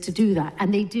took the risk to do that.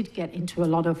 And they did get into a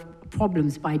lot of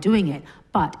problems by doing it.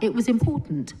 But it was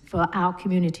important for our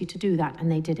community to do that, and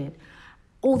they did it.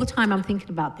 All the time I'm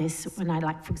thinking about this, when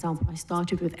for example, I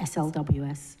started with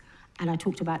SLWS, and I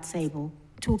talked about SABLE,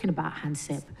 talking about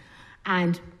HANSIB.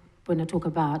 And when I talk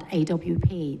about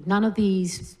AWP, none of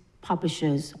these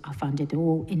publishers are funded. They're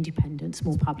all independent,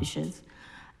 small publishers.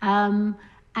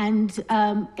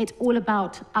 It's all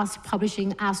about us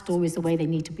publishing our stories the way they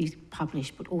need to be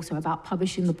published, but also about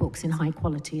publishing the books in high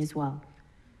quality as well.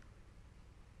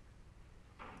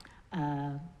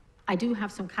 I do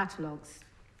have some catalogues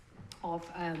of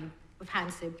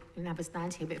HANSIB in other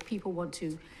stands here, but if people want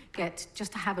to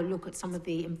just to have a look at some of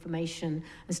the information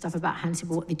and stuff about HANSIB,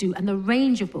 what they do, and the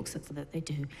range of books that they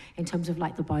do, in terms of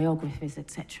like the biographies,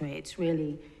 etc., it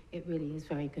really is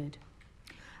very good.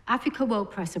 Africa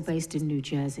World Press are based in New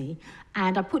Jersey,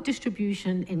 and I put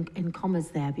distribution in commas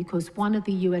there because one of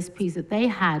the USPs that they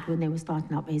had when they were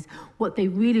starting up is what they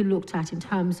really looked at in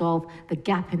terms of the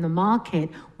gap in the market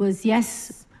was,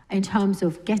 yes, in terms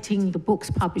of getting the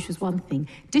books published was one thing.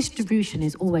 Distribution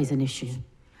is always an issue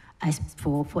as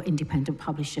for independent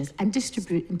publishers, and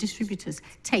distributors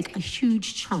take a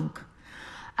huge chunk.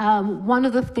 One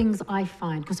of the things I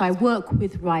find, because I work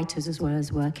with writers as well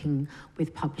as working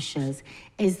with publishers,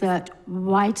 is that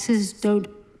writers don't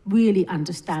really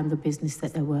understand the business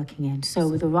that they're working in. So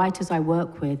with the writers I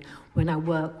work with, when I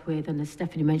work with, and as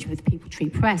Stephanie mentioned, with People Tree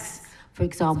Press, for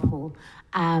example,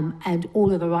 and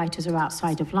all of the writers are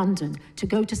outside of London, to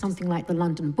go to something like the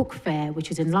London Book Fair, which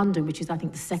is in London, which is, I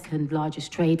think, the second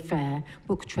largest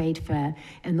book trade fair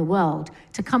in the world,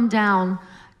 to come down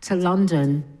to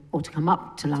London, or to come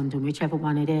up to London, whichever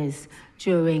one it is,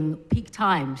 during peak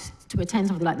times to attend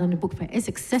something like London Book Fair is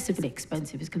excessively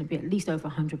expensive. It's going to be at least over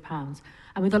 £100.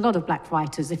 And with a lot of black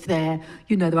writers, if they're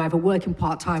either working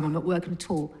part-time or not working at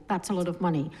all, that's a lot of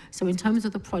money. So in terms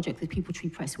of the project with People Tree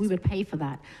Press, we would pay for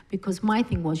that, because my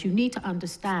thing was you need to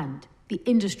understand the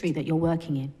industry that you're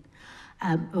working in,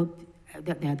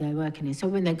 that they're working in. So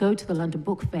when they go to the London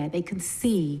Book Fair, they can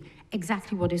see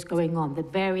exactly what is going on, the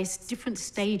various different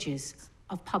stages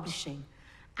of publishing,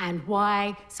 and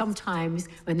why sometimes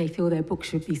when they feel their book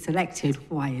should be selected,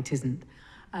 why it isn't.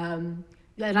 And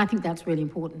I think that's really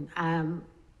important. And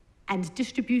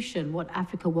distribution, what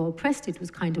Africa World Press did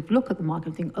was kind of look at the market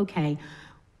and think, okay,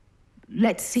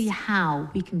 let's see how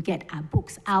we can get our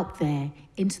books out there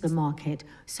into the market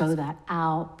so that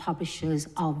our publishers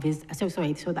are so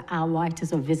that our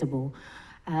writers are visible.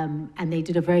 And they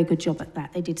did a very good job at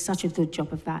that. They did such a good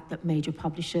job of that major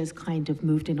publishers kind of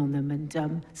moved in on them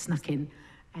and snuck in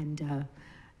and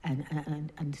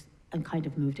kind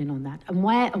of moved in on that. And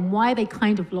why they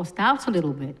kind of lost out a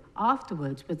little bit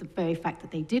afterwards was the very fact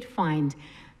that they did find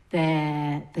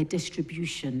their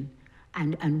distribution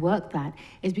and work that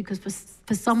is because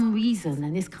for some reason,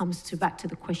 and this comes back to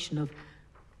the question of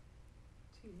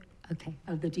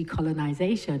the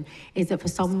decolonization, is that for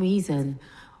some reason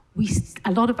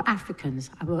a lot of Africans,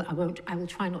 I will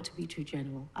try not to be too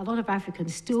general, a lot of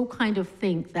Africans still kind of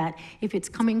think that if it's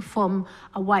coming from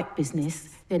a white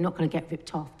business, they're not going to get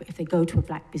ripped off, but if they go to a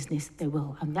black business, they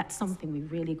will. And that's something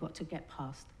we've really got to get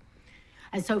past.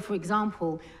 And so, for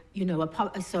example, a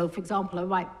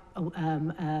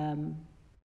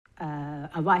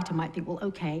writer might think, well,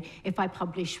 okay, if I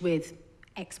publish with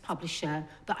X publisher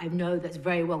that I know that's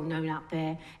very well known out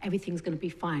there, everything's going to be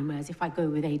fine. Whereas if I go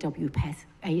with AWP,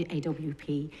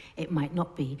 it might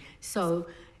not be. So,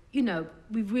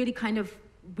 we've really kind of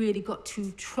really got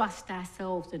to trust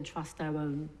ourselves and trust our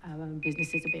own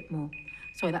businesses a bit more.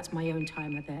 Sorry, that's my own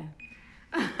timer there.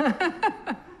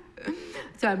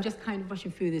 So I'm just kind of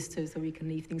rushing through this too, so we can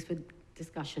leave things for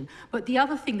discussion. But the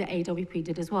other thing that AWP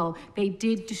did as well, they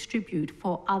did distribute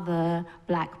for other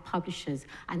Black publishers,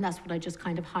 and that's what I just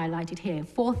kind of highlighted here.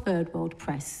 4 Third World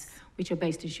Press, which are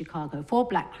based in Chicago, 4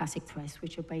 Black Classic Press,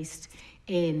 which are based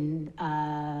in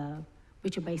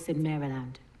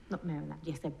Maryland. Not Maryland.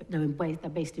 Yes, they're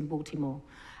based in Baltimore,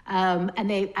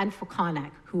 and for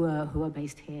Karnak, who are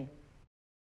based here.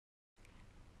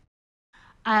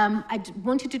 I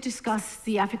wanted to discuss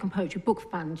the African Poetry Book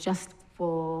Fund just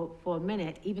for a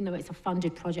minute, even though it's a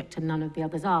funded project and none of the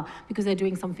others are, because they're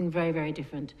doing something very, very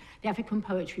different. The African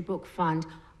Poetry Book Fund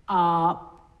are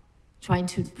trying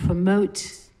to promote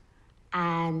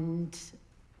and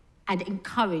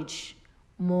encourage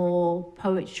more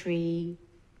poetry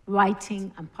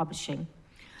writing and publishing.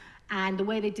 And the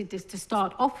way they did this to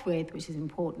start off with, which is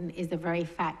important, is the very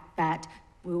fact that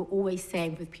we were always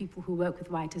saying with people who work with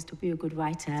writers, to be a good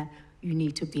writer, you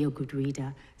need to be a good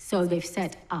reader. So they've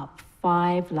set up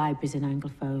 5 libraries in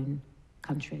Anglophone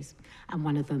countries, and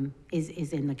one of them is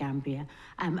in the Gambia.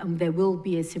 And there will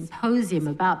be a symposium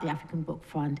about the African Book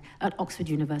Fund at Oxford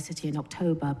University in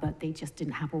October, but they just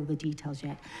didn't have all the details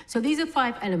yet. So these are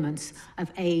 5 elements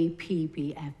of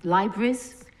APBF.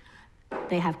 Libraries,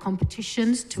 they have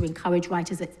competitions to encourage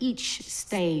writers at each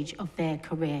stage of their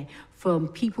career, from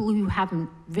people who haven't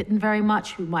written very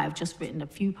much, who might have just written a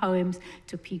few poems,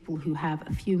 to people who have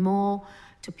a few more,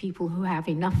 to people who have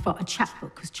enough for a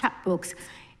chapbook, because chapbooks,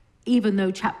 even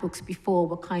though chapbooks before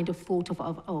were kind of thought of,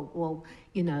 oh, well,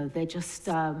 you know, they're just,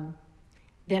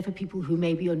 they're for people who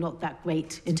maybe are not that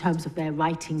great in terms of their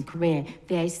writing career,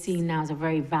 they're seen now as a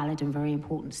very valid and very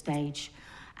important stage.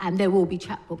 And there will be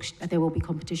chapbooks, there will be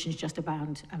competitions just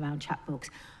around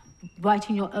chapbooks.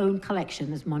 Writing your own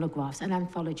collection as monographs and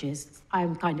anthologies.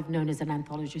 I'm kind of known as an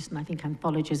anthologist, and I think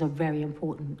anthologies are very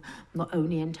important, not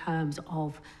only in terms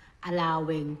of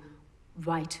allowing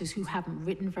writers who haven't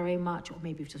written very much, or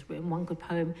maybe have just written one good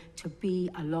poem, to be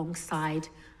alongside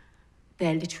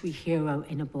their literary hero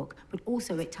in a book, but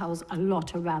also it tells a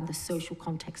lot around the social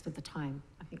context of the time.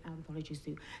 I think anthologies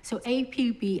do. So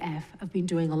APBF have been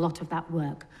doing a lot of that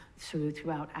work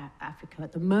throughout Africa.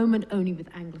 At the moment, only with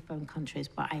Anglophone countries,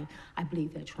 but I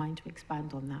believe they're trying to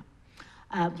expand on that.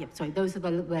 Those are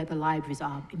where the libraries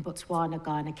are, in Botswana,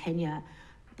 Ghana, Kenya,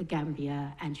 the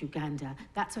Gambia, and Uganda.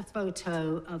 That's a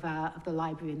photo of the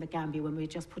library in the Gambia when we were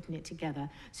just putting it together.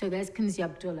 So there's Kinzi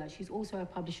Abdullah. She's also a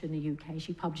publisher in the UK.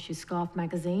 She publishes Scarf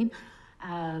magazine.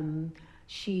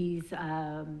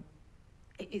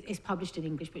 It's published in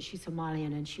English, but she's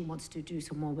Somalian and she wants to do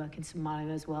some more work in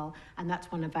Somalia as well. And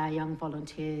that's one of our young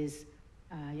volunteers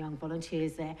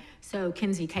there. So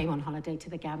Kinzi came on holiday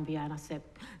to the Gambia, and I said,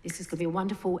 this is going to be a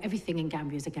wonderful, everything in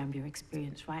Gambia is a Gambia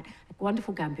experience, right? A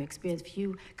wonderful Gambia experience for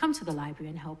you. Come to the library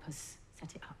and help us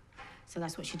set it up. So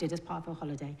that's what she did as part of her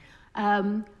holiday.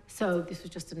 So this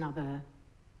was just another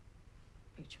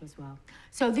picture as well.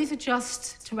 So these are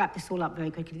just, to wrap this all up very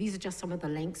quickly, these are just some of the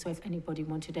links. So if anybody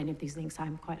wanted any of these links,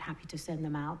 I'm quite happy to send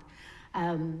them out.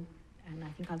 And I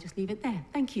think I'll just leave it there.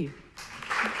 Thank you.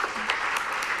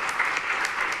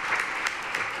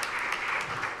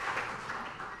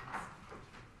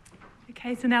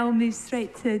 Okay, so now we'll move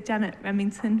straight to Janet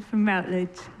Remmington from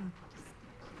Routledge.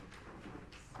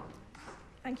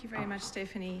 Thank you very much,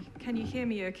 Stephanie. Can you hear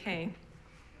me okay?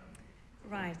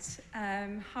 Right.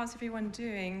 How's everyone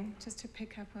doing? Just to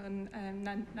pick up on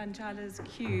Nanjala's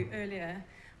cue earlier,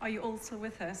 are you all still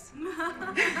with us?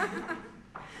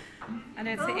 And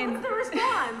it's the end. The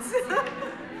response.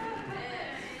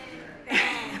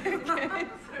 Okay.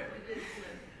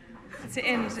 It's the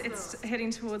end. It's heading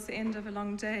towards the end of a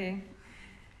long day.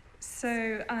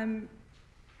 So,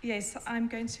 yes, I'm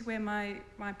going to wear my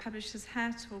publisher's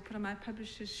hat or put on my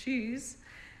publisher's shoes,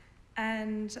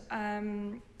 and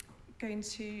going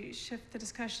to shift the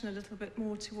discussion a little bit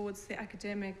more towards the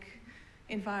academic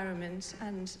environment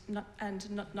and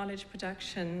knowledge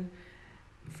production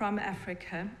from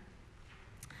Africa.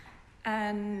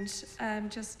 And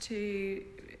just to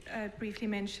briefly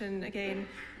mention again,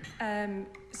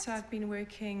 so I've been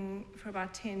working for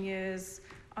about 10 years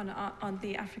on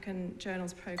the African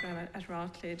Journals program at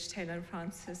Routledge,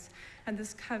 Taylor&Francis, and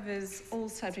this covers all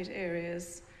subject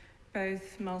areas,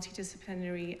 both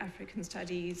multidisciplinary African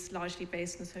studies, largely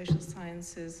based in social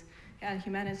sciences and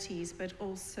humanities, but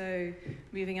also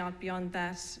moving out beyond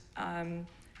that,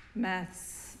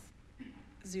 maths,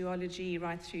 zoology,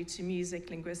 right through to music,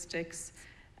 linguistics,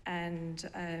 and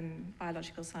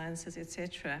biological sciences,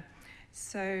 etc.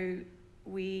 So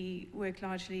we work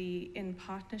largely in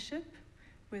partnership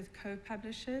with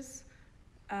co-publishers,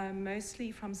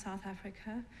 mostly from South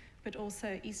Africa, but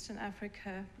also Eastern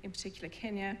Africa, in particular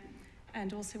Kenya,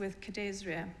 and also with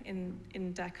Kadija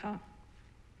in Dakar.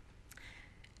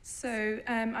 So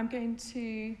I'm going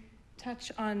to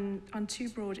touch on two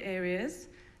broad areas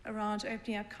around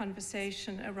opening up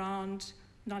conversation around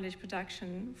knowledge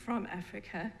production from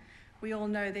Africa. We all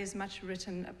know there's much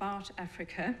written about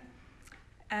Africa,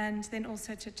 and then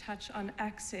also to touch on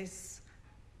access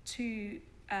to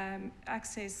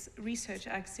research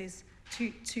access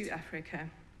to Africa.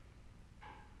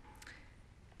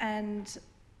 And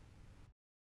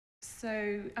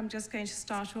so I'm just going to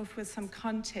start off with some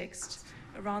context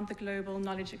around the global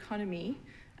knowledge economy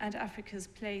and Africa's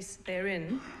place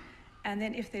therein. And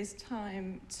then if there's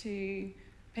time to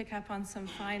pick up on some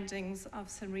findings of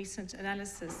some recent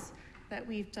analysis that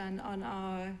we've done on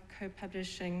our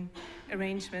co-publishing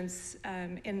arrangements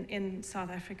in South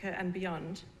Africa and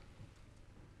beyond.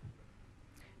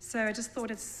 So I just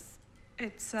thought it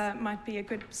might be a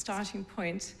good starting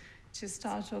point to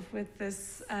start off with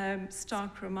this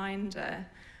stark reminder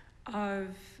of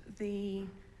the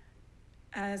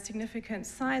significant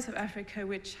size of Africa,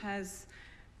 which has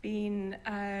been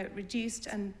reduced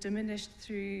and diminished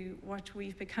through what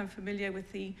we've become familiar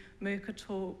with, the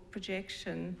Mercator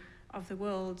projection of the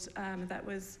world that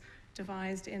was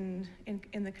devised in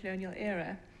the colonial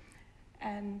era.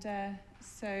 And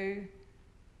so,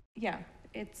 yeah,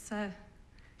 it's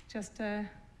just a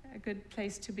good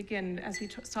place to begin as we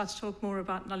start to talk more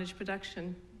about knowledge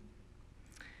production.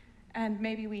 And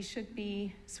maybe we should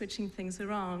be switching things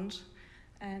around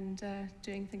and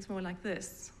doing things more like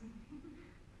this.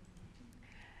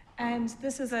 And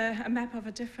this is a map of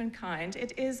a different kind.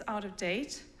 It is out of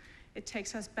date. It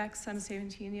takes us back some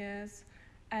 17 years,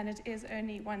 and it is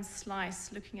only one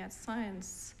slice looking at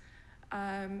science,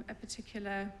 a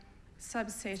particular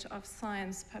subset of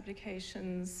science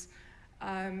publications.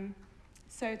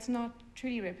 So it's not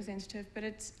truly representative, but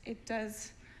it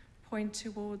does point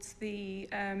towards the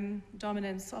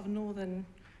dominance of northern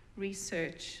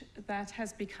research that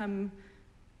has become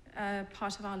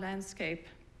part of our landscape.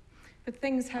 But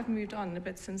things have moved on a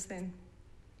bit since then.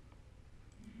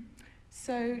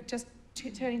 So just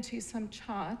turning to some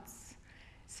charts.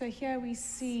 So here we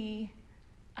see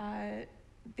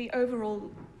the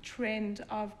overall trend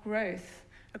of growth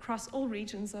across all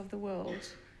regions of the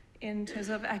world in terms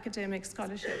of academic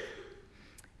scholarship.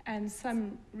 And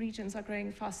some regions are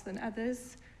growing faster than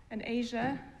others, and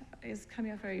Asia is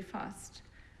coming up very fast.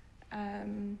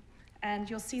 And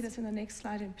you'll see this in the next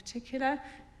slide in particular.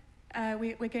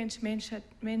 We're going to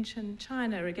mention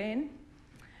China again.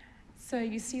 So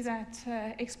you see that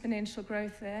exponential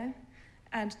growth there,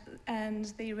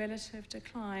 and the relative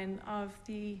decline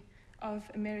of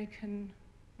American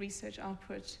research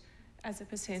output as a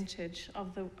percentage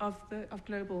of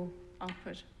global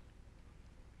output.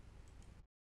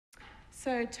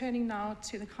 So turning now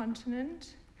to the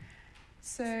continent.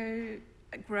 So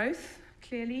growth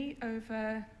clearly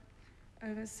over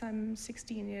some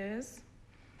 16 years.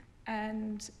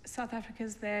 And South Africa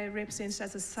is there represented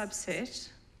as a subset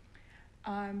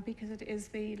because it is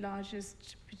the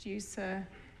largest producer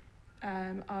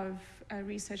of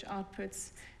research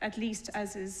outputs, at least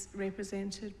as is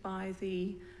represented by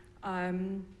the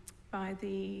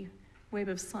Web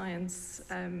of Science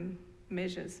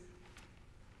measures.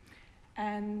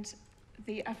 And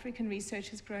the African research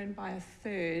has grown by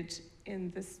 1/3 in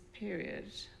this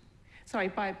period. Sorry,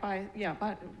 by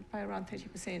around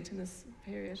 30% in this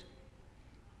period.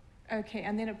 Okay,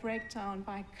 and then a breakdown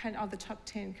by of the top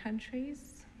 10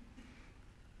 countries.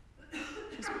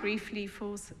 Just briefly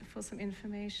for some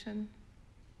information.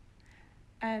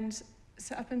 And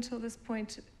so up until this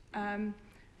point,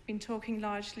 been talking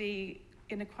largely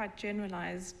in a quite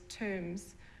generalized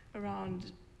terms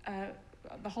around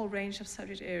the whole range of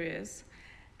subject areas.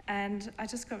 And I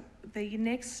just got the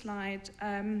next slide.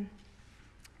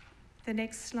 The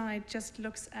next slide just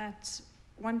looks at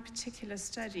one particular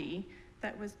study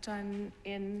that was done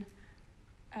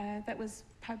that was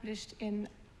published in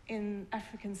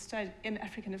African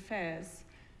Affairs,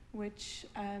 which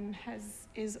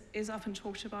is often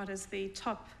talked about as the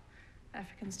top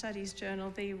African Studies journal,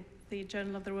 the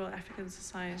Journal of the Royal African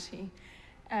Society,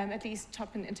 at least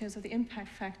top in terms of the impact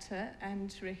factor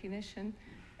and recognition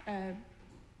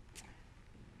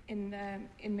in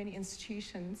many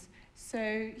institutions.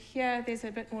 So here there's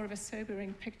a bit more of a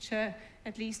sobering picture,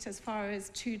 at least as far as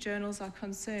two journals are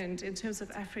concerned in terms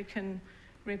of African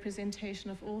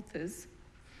representation of authors.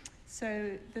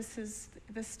 So this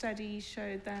study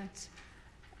showed that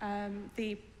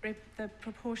the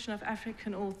proportion of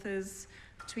African authors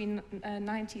between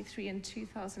 93 and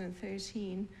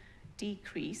 2013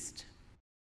 decreased.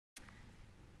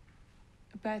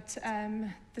 But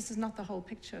this is not the whole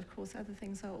picture, of course. Other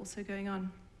things are also going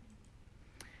on.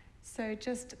 So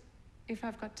just, if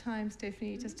I've got time,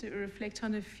 Stephanie, just to reflect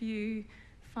on a few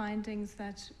findings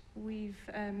that we've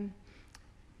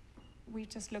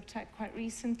just looked at quite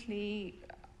recently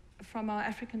from our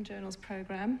African Journals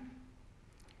program.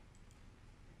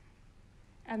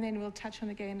 And then we'll touch on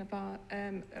again about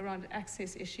around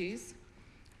access issues.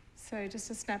 So just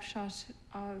a snapshot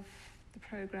of the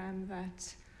program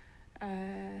that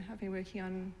I've been working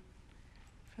on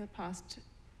for the past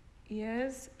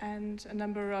years, and a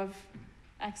number of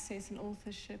access and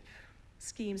authorship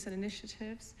schemes and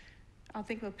initiatives. I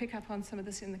think we'll pick up on some of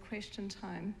this in the question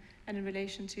time and in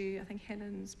relation to, I think,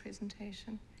 Helen's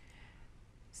presentation.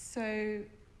 So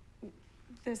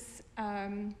this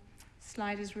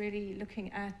slide is really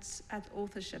looking at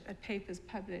authorship, at papers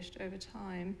published over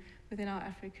time within our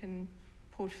African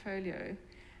portfolio.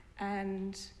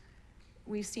 And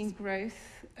we've seen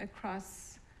growth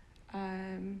across,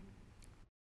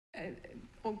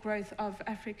 or growth of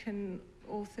African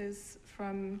authors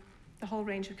from the whole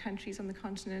range of countries on the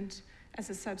continent, as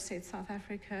a subset South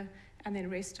Africa, and then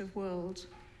rest of world,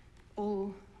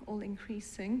 all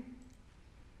increasing.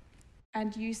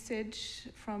 And usage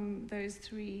from those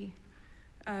three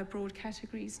broad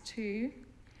categories too.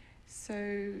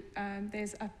 So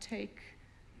there's uptake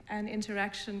and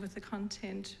interaction with the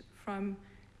content from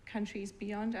countries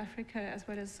beyond Africa as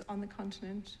well as on the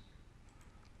continent.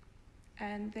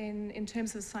 And then in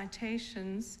terms of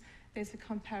citations, there's a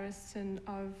comparison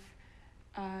of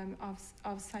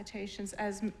citations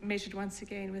as measured once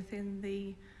again within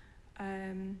the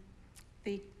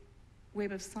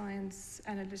Web of Science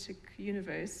analytic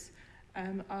universe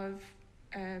of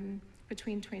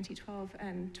between 2012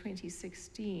 and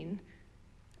 2016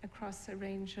 across a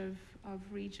range of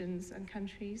regions and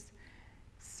countries.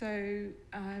 So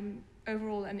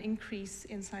overall, an increase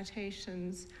in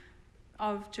citations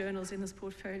of journals in this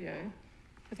portfolio,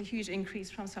 with a huge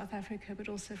increase from South Africa, but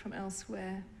also from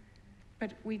elsewhere.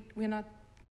 But we're not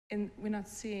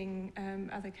seeing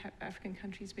other African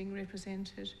countries being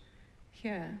represented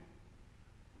here.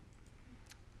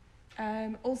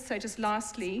 Also, just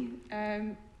lastly,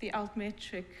 the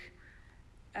altmetric,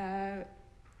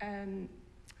 some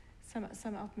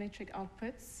altmetric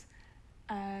outputs.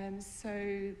 So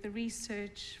the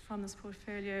research from this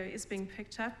portfolio is being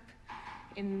picked up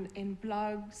in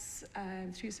blogs,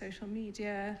 through social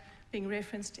media, being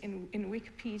referenced in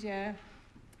Wikipedia,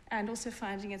 and also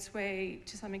finding its way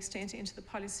to some extent into the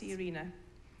policy arena.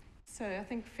 So I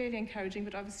think fairly encouraging,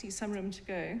 but obviously some room to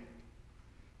go.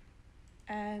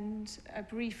 And a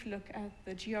brief look at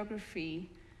the geography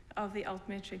of the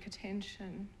altmetric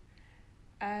attention.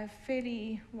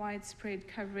 Fairly widespread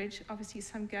coverage, obviously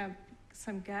some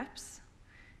gaps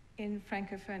in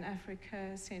Francophone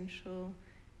Africa, Central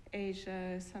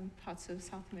Asia, some parts of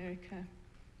South America.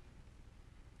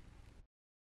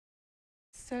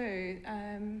 So,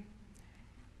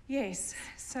 yes,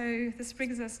 so this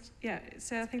brings us,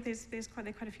 so I think there's quite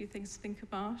a few things to think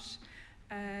about.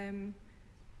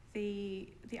 The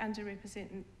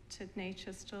underrepresented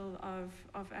nature still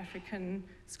of African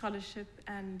scholarship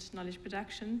and knowledge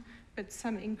production, but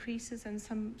some increases and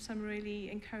some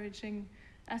really encouraging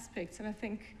aspects. And I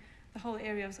think the whole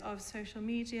area of social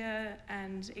media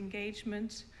and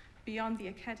engagement beyond the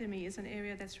academy is an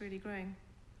area that's really growing.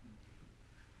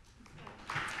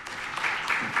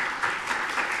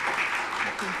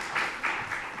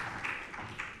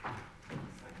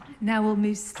 Now we'll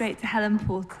move straight to Helen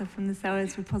Porter from the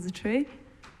SOAS repository.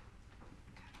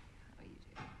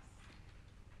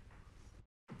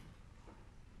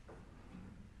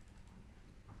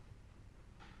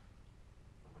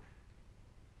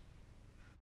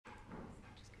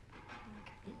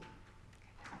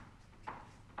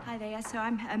 Hi there, so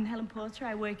I'm Helen Porter.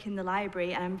 I work in the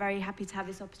library, and I'm very happy to have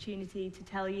this opportunity to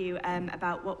tell you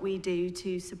about what we do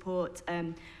to support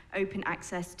open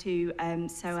access to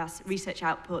SOAS research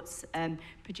outputs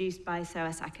produced by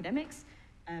SOAS academics.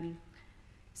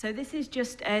 So this is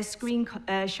just a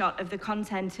screenshot of the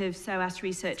content of SOAS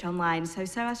Research Online. So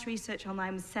SOAS Research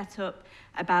Online was set up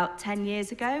about 10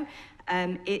 years ago.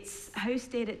 It's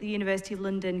hosted at the University of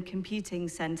London Computing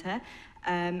Centre,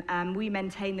 and we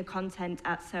maintain the content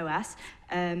at SOAS.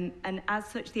 And as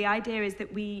such, the idea is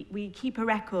that we keep a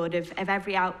record of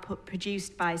every output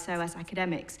produced by SOAS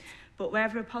academics. But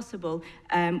wherever possible,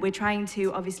 we're trying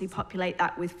to obviously populate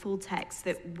that with full text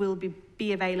that will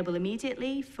be available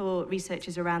immediately for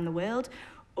researchers around the world,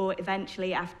 or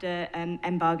eventually after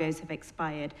embargoes have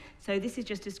expired. So this is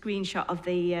just a screenshot of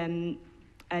the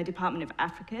Department of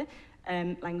Africa,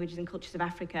 Languages and Cultures of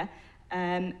Africa.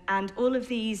 And all of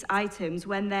these items,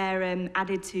 when they're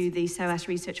added to the SOAS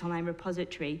Research Online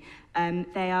repository,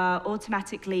 they are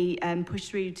automatically pushed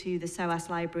through to the SOAS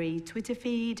Library Twitter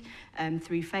feed,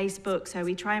 through Facebook, so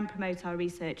we try and promote our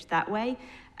research that way.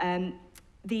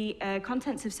 The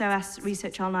contents of SOAS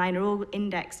Research Online are all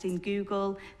indexed in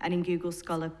Google and in Google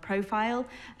Scholar Profile.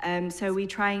 So we're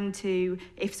trying to,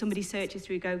 if somebody searches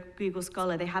through Google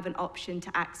Scholar, they have an option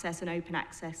to access an open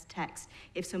access text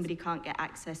if somebody can't get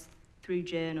access through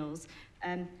journals.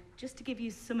 Just to give you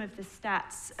some of the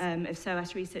stats of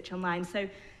SOAS Research Online. So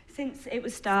since it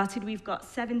was started, we've got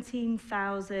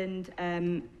 17,000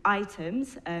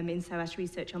 items in SOAS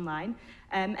Research Online.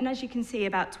 And as you can see,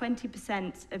 about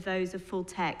 20% of those are full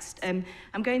text. I'm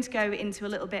going to go into a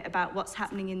little bit about what's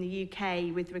happening in the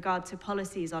UK with regard to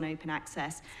policies on open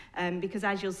access, because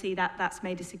as you'll see, that's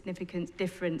made a significant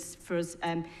difference for us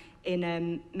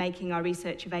in making our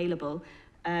research available.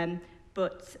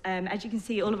 But as you can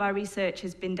see, all of our research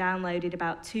has been downloaded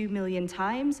about 2 million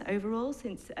times overall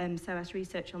since SOAS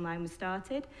Research Online was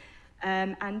started.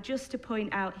 And just to point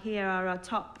out, here are our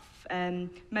top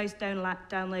most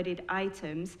downloaded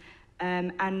items.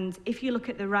 And if you look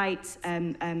at the right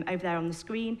over there on the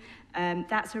screen,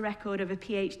 that's a record of a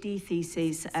PhD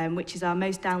thesis, which is our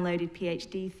most downloaded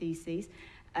PhD thesis,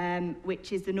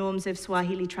 which is the norms of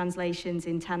Swahili translations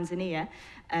in Tanzania.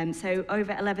 So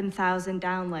over 11,000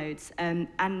 downloads.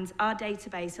 And our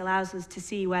database allows us to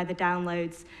see where the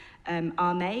downloads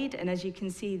are made. And as you can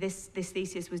see, this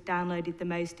thesis was downloaded the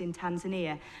most in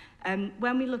Tanzania.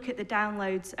 When we look at the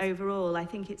downloads overall, I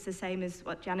think it's the same as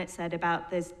what Janet said about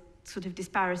there's sort of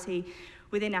disparity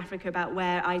within Africa about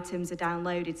where items are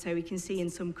downloaded. So we can see in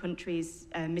some countries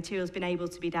material's been able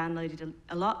to be downloaded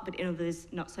a lot, but in others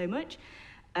not so much.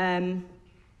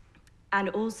 And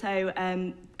also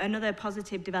another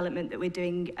positive development that we're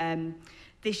doing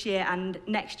this year and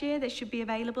next year that should be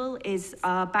available is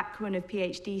our back run of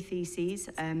PhD theses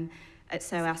at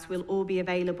SOAS will all be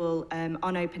available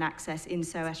on open access in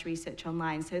SOAS Research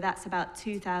Online. So that's about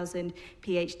 2,000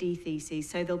 PhD theses.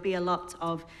 So there'll be a lot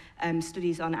of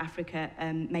studies on Africa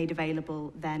made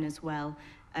available then as well.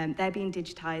 They're being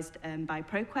digitised by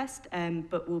ProQuest,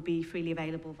 but will be freely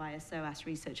available via SOAS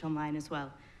Research Online as well.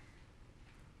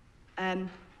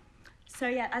 So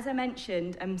yeah, as I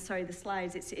mentioned, I'm sorry, the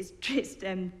slides, it's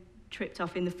tripped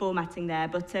off in the formatting there,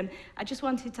 but I just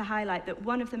wanted to highlight that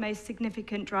one of the most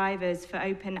significant drivers for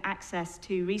open access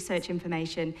to research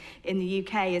information in the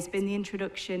UK has been the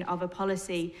introduction of a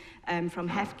policy from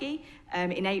HEFGE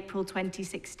in April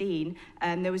 2016.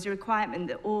 There was a requirement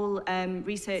that all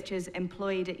researchers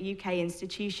employed at UK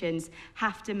institutions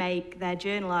have to make their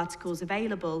journal articles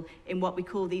available in what we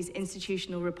call these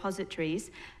institutional repositories.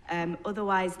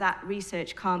 Otherwise, that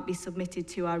research can't be submitted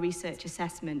to our research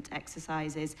assessment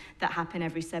exercises that happen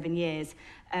every 7 years.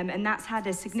 And that's had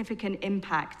a significant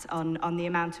impact on the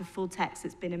amount of full text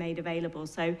that's been made available.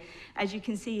 So as you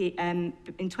can see, in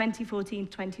 2014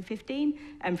 to 2015,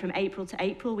 from April to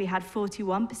April, we had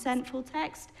 41% full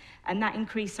text. And that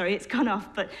increased, sorry, it's gone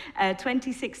off, but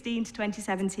 2016 to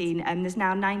 2017, there's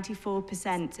now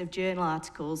 94% of journal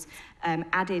articles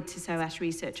added to SOAS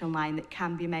Research Online that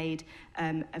can be made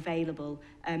available.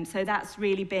 So that's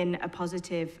really been a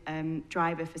positive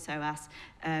driver for SOAS.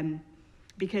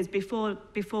 Because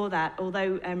before that,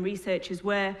 although researchers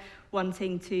were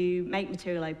wanting to make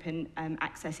material open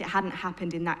access, it hadn't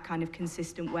happened in that kind of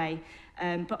consistent way.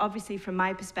 But obviously, from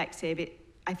my perspective,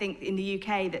 I think in the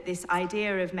UK that this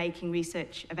idea of making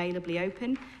research available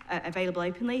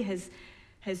openly has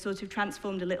sort of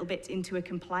transformed a little bit into a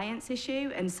compliance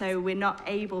issue, and so we're not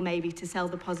able maybe to sell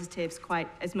the positives quite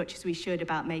as much as we should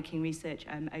about making research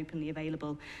openly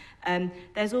available.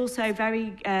 There's also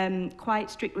very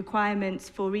quite strict requirements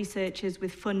for researchers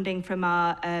with funding from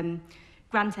our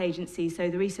grant agencies, so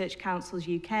the Research Councils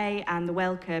UK and the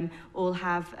Wellcome all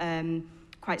have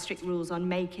quite strict rules on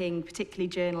making particularly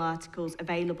journal articles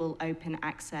available open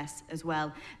access as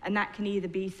well. And that can either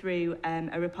be through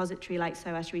a repository like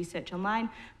SOAS Research Online,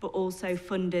 but also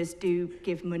funders do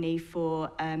give money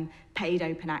for paid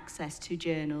open access to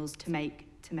journals to make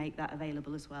that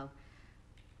available as well.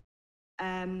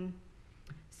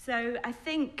 So I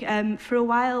think for a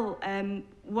while,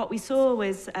 what we saw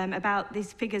was about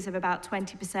these figures of about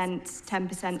 20%,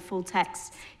 10% full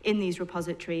text in these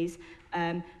repositories.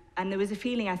 And there was a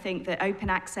feeling, I think, that open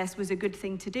access was a good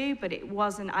thing to do, but it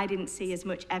wasn't, I didn't see as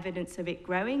much evidence of it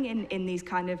growing in these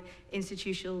kind of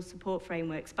institutional support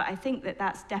frameworks. But I think that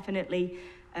that's definitely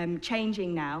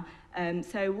changing now.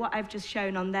 So what I've just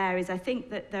shown on there is I think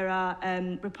that there are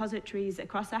repositories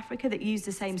across Africa that use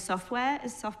the same software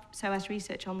as SOAS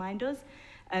Research Online does.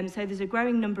 So there's a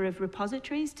growing number of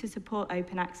repositories to support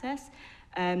open access.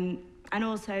 And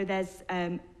also there's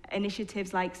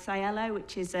initiatives like SABLE,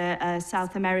 which is a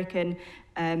South American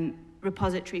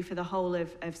repository for the whole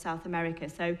of South America.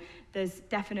 So there's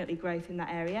definitely growth in that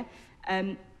area.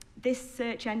 This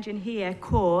search engine here,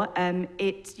 Core,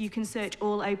 you can search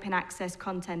all open access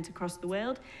content across the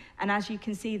world. And as you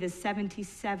can see, there's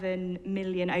 77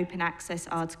 million open access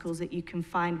articles that you can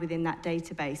find within that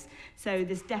database. So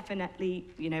there's definitely,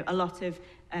 a lot of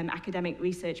academic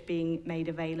research being made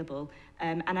available.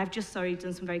 And I've just,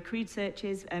 done some very crude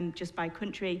searches just by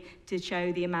country to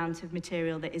show the amount of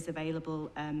material that is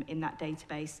available in that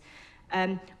database.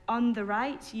 On the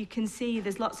right, you can see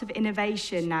there's lots of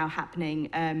innovation now happening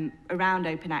around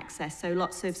open access. So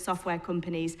lots of software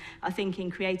companies are thinking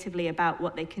creatively about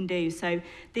what they can do. So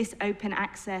this open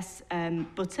access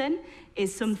button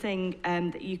is something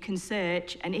that you can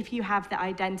search. And if you have the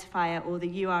identifier or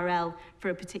the URL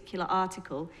for a particular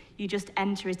article, you just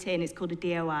enter it in, it's called a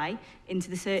DOI, into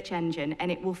the search engine,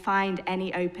 and it will find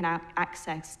any open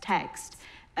access text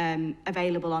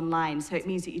available online, so it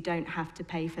means that you don't have to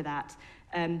pay for that.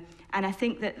 And I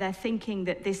think that they're thinking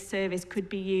that this service could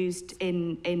be used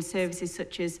in services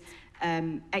such as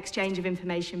exchange of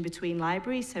information between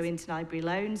libraries, so interlibrary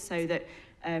loans, so that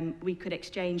we could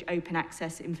exchange open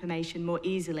access information more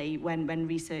easily when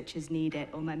researchers need it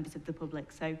or members of the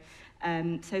public. So,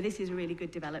 so this is a really good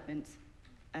development.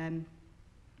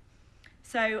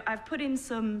 So I've put in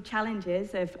some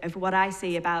challenges of what I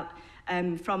see about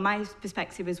from my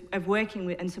perspective of working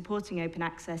with and supporting open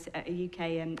access at a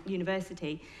UK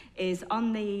university, is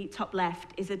on the top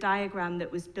left is a diagram that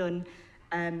was done,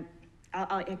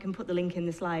 I can put the link in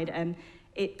the slide,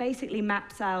 it basically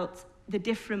maps out the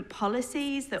different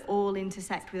policies that all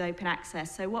intersect with open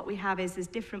access. So what we have is there's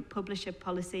different publisher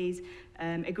policies,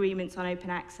 agreements on open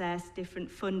access, different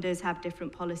funders have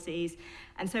different policies.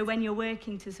 And so when you're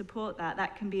working to support that,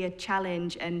 that can be a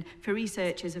challenge and for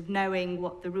researchers of knowing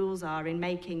what the rules are in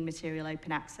making material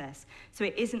open access. So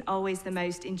it isn't always the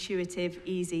most intuitive,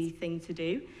 easy thing to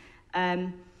do.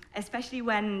 Especially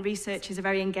when researchers are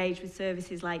very engaged with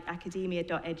services like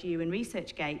academia.edu and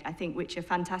ResearchGate, I think, which are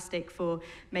fantastic for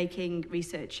making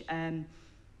research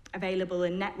available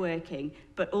and networking.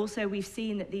 But also we've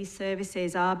seen that these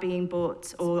services are being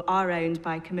bought or are owned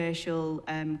by commercial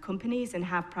companies and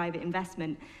have private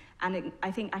investment. And I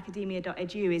think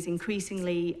academia.edu is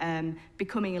increasingly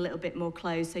becoming a little bit more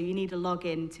closed, so you need a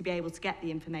login to be able to get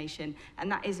the information.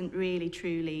 And that isn't really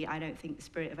truly, I don't think, the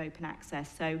spirit of open access.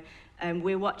 So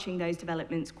we're watching those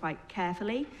developments quite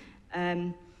carefully.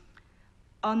 On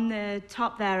the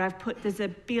top there, there's a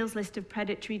Beale's list of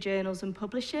predatory journals and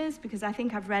publishers, because I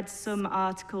think I've read some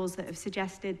articles that have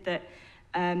suggested that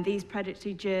these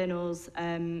predatory journals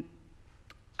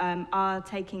are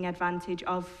taking advantage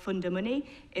of funder money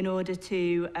in order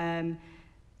to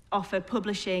offer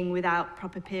publishing without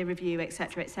proper peer review,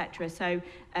 etc., etc. So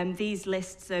these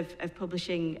lists of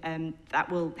publishing that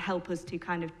will help us to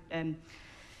kind of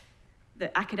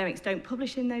that academics don't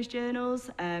publish in those journals,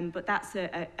 but that's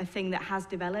a thing that has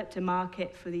developed, a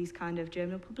market for these kind of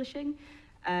journal publishing.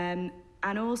 And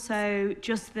also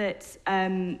just that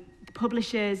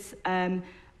publishers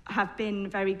have been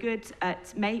very good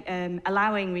at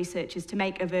allowing researchers to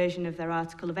make a version of their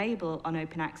article available on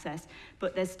open access,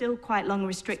 but there's still quite long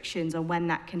restrictions on when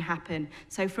that can happen.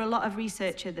 So for a lot of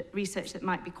research that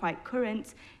might be quite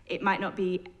current, it might not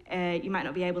be, you might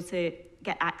not be able to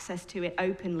get access to it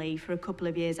openly for a couple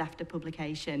of years after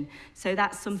publication. So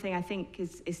that's something I think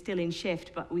is still in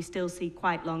shift, but we still see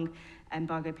quite long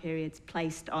embargo periods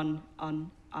placed on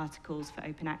articles for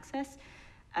open access.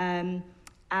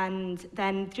 And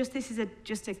then this is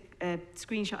just a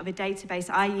screenshot of a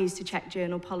database I use to check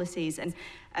journal policies.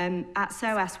 And at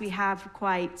SOAS, we have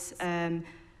quite a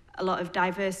lot of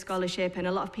diverse scholarship and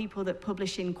a lot of people that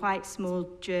publish in quite small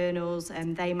journals,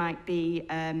 and they might be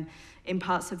in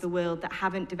parts of the world that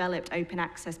haven't developed open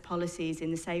access policies in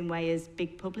the same way as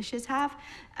big publishers have.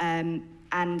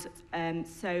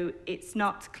 So it's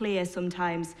not clear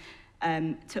sometimes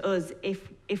to us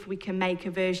if we can make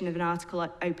a version of an article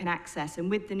open access. And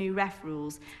with the new ref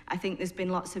rules, I think there's been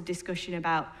lots of discussion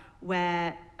about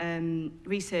where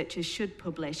researchers should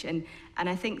publish. And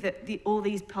I think that all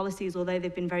these policies, although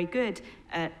they've been very good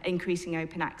at increasing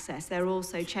open access, they're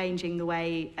also changing the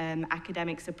way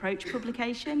academics approach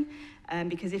publication.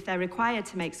 Because if they're required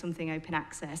to make something open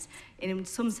access, in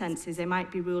some senses they might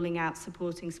be ruling out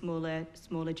supporting smaller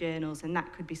journals, and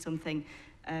that could be something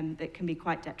that can be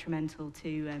quite detrimental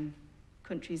to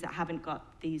countries that haven't got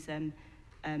these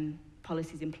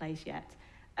policies in place yet.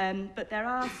 But there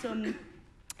are some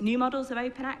new models of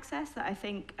open access that I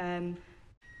think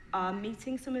are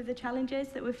meeting some of the challenges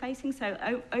that we're facing. So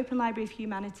Open Library of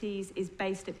Humanities is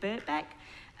based at Birkbeck,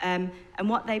 and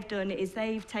what they've done is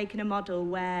they've taken a model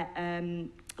where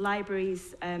libraries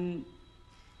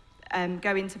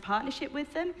go into partnership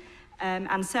with them,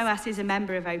 and SOAS is a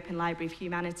member of Open Library of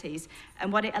Humanities,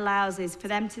 and what it allows is for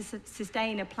them to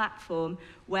sustain a platform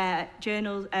where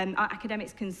journals,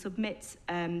 academics can submit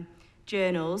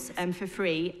journals for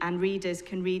free, and readers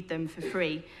can read them for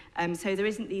free. So there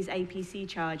isn't these APC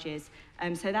charges.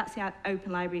 So that's the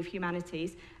Open Library of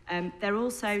Humanities. They're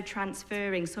also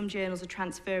transferring, some journals are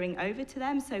transferring over to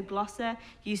them. So Glossa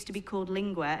used to be called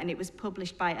Lingua, and it was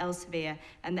published by Elsevier,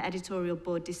 and the editorial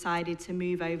board decided to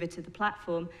move over to the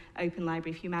platform, Open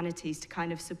Library of Humanities, to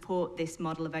kind of support this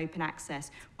model of open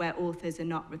access, where authors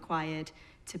are not required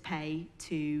to pay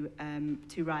to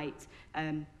write.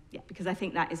 Yeah, because I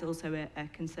think that is also a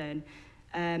concern.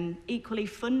 Equally,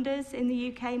 funders in the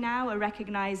UK now are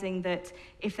recognising that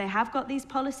if they have got these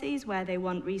policies where they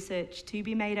want research to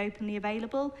be made openly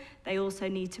available, they also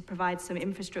need to provide some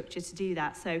infrastructure to do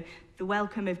that. So the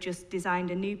Wellcome have just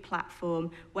designed a new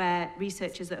platform where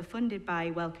researchers that are funded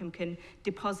by Wellcome can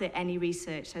deposit any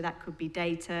research. So that could be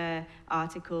data,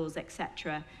 articles,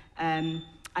 etc. And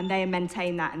they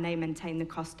maintain that, and they maintain the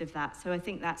cost of that. So I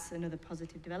think that's another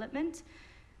positive development.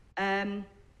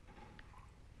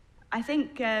 I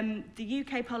think the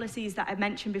UK policies that I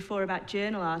mentioned before about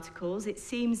journal articles, it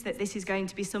seems that this is going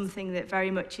to be something that very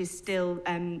much is still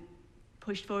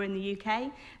pushed for in the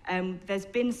UK. There's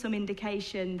been some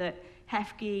indication that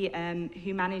HEFGI,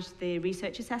 who managed the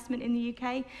research assessment in the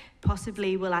UK,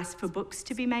 possibly will ask for books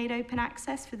to be made open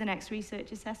access for the next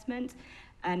research assessment.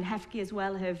 And HEFGI as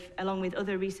well have, along with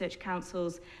other research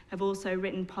councils, have also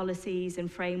written policies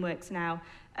and frameworks now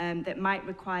that might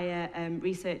require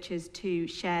researchers to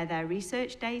share their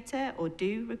research data, or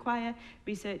do require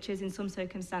researchers in some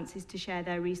circumstances to share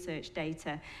their research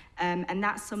data. And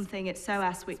that's something at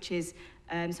SOAS which is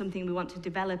something we want to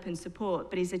develop and support,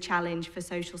 but is a challenge for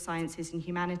social sciences and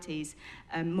humanities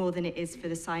more than it is for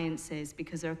the sciences,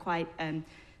 because there are quite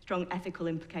strong ethical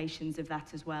implications of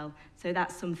that as well. So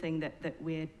that's something that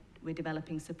we're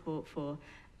developing support for.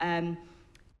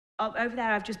 Over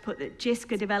there, I've just put that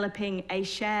JISC are developing a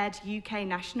shared UK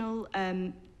national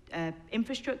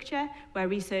infrastructure where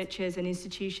researchers and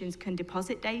institutions can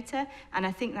deposit data, and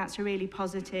I think that's a really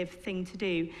positive thing to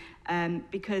do,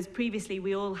 because previously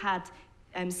we all had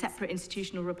separate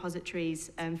institutional repositories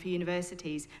for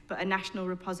universities, but a national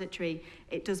repository,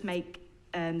 it does make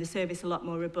the service a lot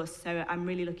more robust. So I'm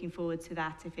really looking forward to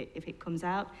that if it comes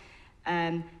out.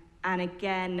 And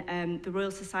again, the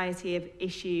Royal Society have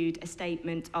issued a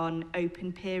statement on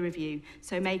open peer review,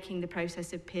 so making the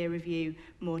process of peer review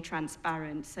more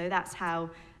transparent. So that's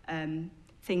how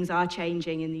things are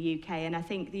changing in the UK, and I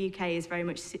think the UK is very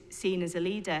much seen as a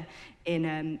leader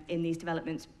in these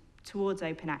developments towards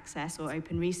open access or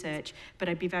open research, but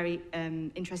I'd be very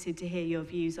interested to hear your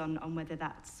views on whether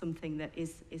that's something that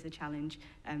is a challenge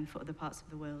for other parts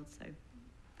of the world. So,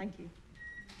 thank you.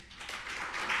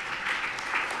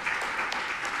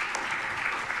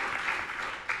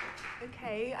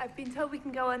 Okay, I've been told we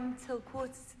can go on till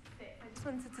 5:45. I just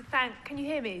wanted to thank, can you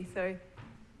hear me? Sorry.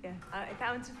 Yeah,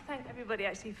 I wanted to thank everybody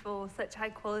actually for such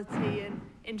high quality and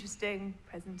interesting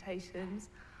presentations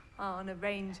on a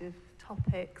range of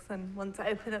topics, and want to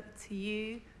open up to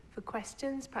you for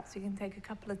questions. Perhaps we can take a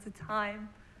couple at a time.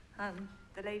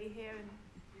 The lady here in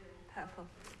purple.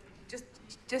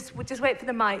 Just wait for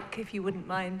the mic if you wouldn't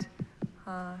mind.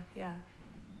 Yeah.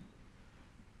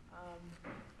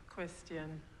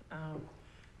 Question.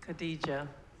 Kadija,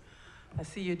 I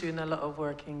see you're doing a lot of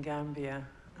work in Gambia,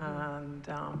 and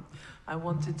I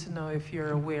wanted to know if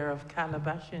you're aware of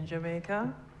Calabash in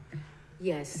Jamaica.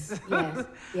 Yes, yes,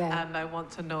 yeah. And I want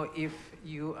to know if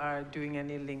you are doing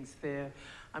any links there.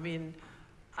 I mean,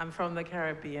 I'm from the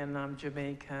Caribbean, I'm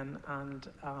Jamaican, and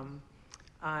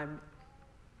I'm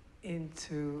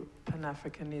into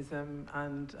Pan-Africanism,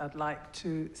 and I'd like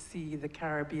to see the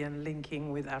Caribbean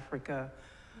linking with Africa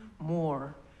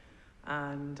more.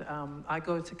 And I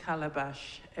go to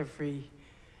Calabash every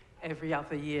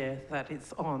other year that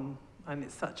it's on, and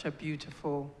it's such a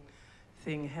beautiful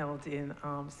thing held in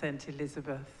St.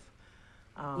 Elizabeth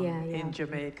in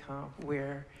Jamaica,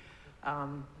 where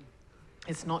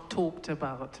it's not talked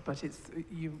about, but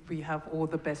we have all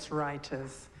the best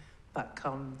writers that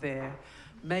come there,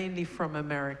 mainly from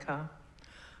America,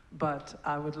 but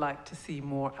I would like to see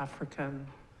more African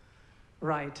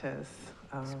writers.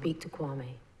 Speak to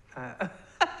Kwame.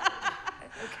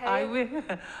 Okay. I will.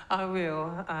 I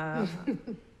will.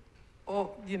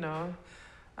 Or, you know,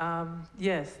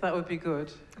 yes, that would be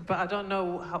good. But I don't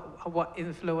know what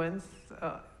influence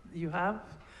you have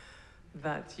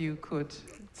that you could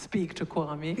speak to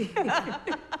Kwame.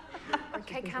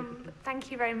 Okay,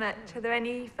 thank you very much. Are there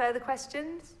any further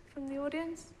questions from the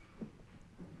audience?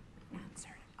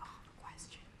 Answered all the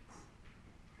questions.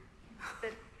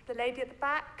 The lady at the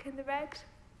back in the red.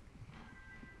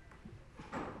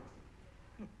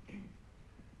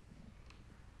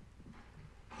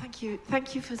 Thank you.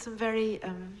 Thank you for some very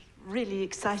really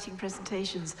exciting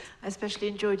presentations. I especially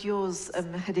enjoyed yours,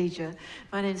 Kadija.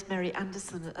 My name is Mary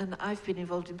Anderson, and I've been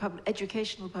involved in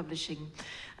educational publishing.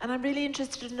 And I'm really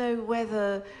interested to know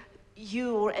whether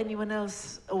you or anyone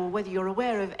else, or whether you're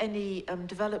aware of any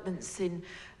developments in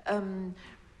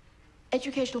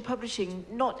educational publishing,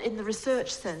 not in the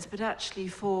research sense, but actually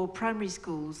for primary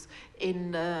schools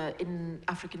in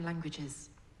African languages.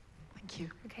 Thank you.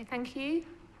 Okay, thank you.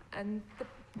 And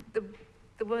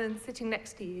the woman sitting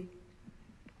next to you.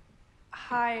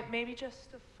 Hi, maybe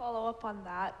just to follow up on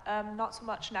that, not so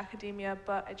much in academia,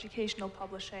 but educational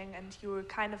publishing, and you were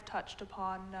kind of touched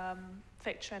upon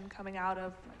fiction coming out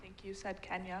of, I think you said,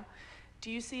 Kenya.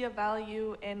 Do you see a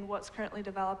value in what's currently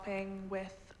developing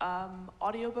with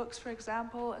audiobooks, for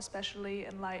example, especially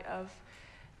in light of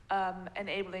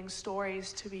enabling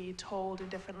stories to be told in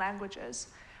different languages?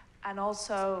 And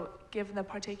also, given the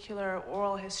particular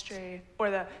oral history,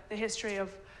 or the history of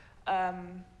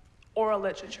oral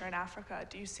literature in Africa,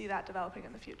 do you see that developing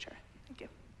in the future? Thank you.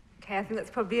 Okay, I think that's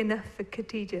probably enough for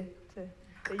Kadija.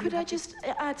 Could I just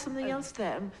add something else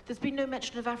there? There's been no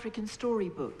mention of African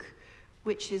Storybook,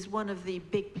 which is one of the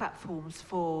big platforms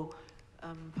for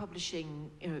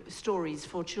publishing stories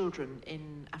for children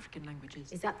in African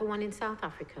languages. Is that the one in South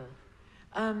Africa?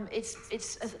 It's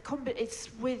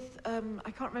with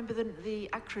I can't remember the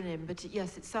acronym, but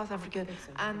yes, it's South Africa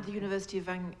and the University of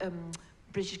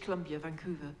British Columbia,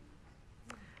 Vancouver.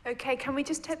 Okay, can we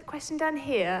just take the question down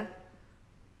here?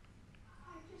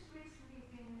 I've just recently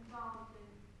been involved in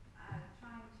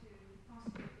trying to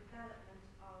foster the development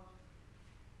of.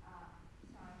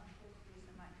 Sorry, I'm supposed to use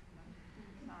the microphone.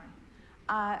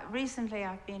 Sorry. Recently,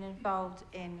 I've been involved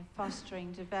in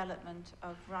fostering development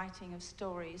of writing of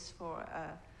stories for a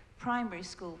primary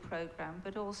school program,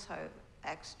 but also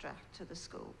extra to the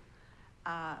school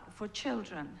for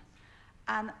children.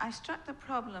 And I struck the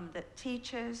problem that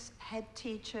teachers, head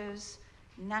teachers,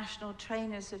 national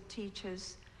trainers of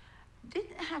teachers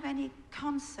didn't have any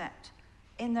concept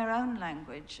in their own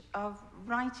language of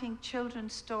writing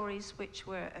children's stories which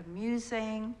were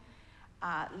amusing,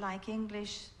 like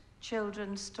English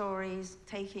children's stories,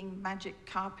 taking magic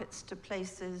carpets to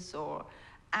places, or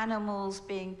animals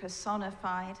being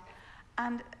personified.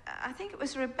 And I think it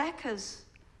was Rebecca's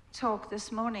talk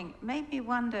this morning made me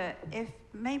wonder if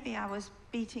maybe I was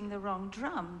beating the wrong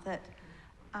drum, that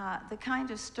the kind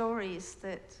of stories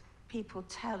that people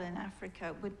tell in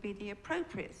Africa would be the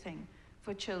appropriate thing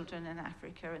for children in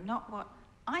Africa, and not what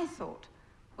I thought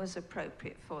was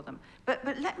appropriate for them. But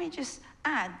let me just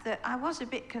add that I was a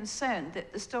bit concerned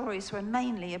that the stories were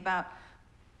mainly about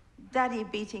daddy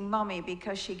beating mommy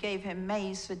because she gave him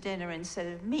maize for dinner instead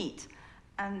of meat.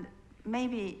 And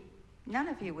maybe none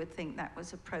of you would think that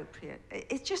was appropriate.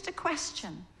 It's just a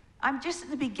question. I'm just at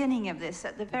the beginning of this,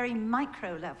 at the very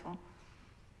micro level.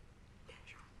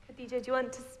 Kadija, do you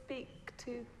want to speak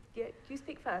to... Yeah, do you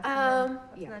speak first? Yeah,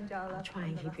 Nanjala. I'll try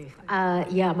and keep it.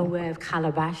 Yeah, I'm aware of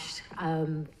Calabash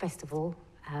Festival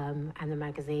and the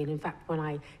magazine. In fact, when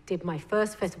I did my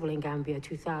first festival in Gambia,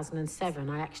 2007,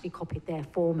 I actually copied their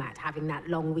format, having that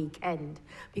long weekend,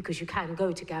 because you can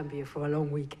go to Gambia for a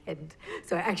long weekend.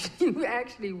 So it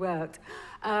actually worked.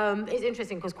 It's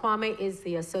interesting because Kwame is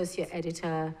the associate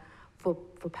editor for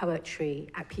poetry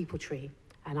at People Tree.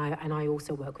 And I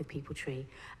also work with People Tree.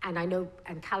 And I know,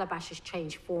 and Calabash has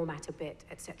changed format a bit,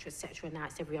 et cetera, now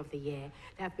it's every other year.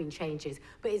 There have been changes,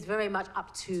 but it's very much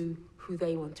up to who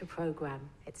they want to program,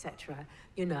 et cetera,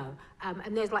 you know.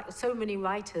 And there's like so many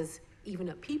writers, even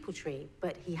at People Tree,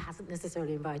 but he hasn't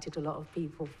necessarily invited a lot of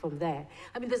people from there.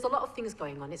 I mean, there's a lot of things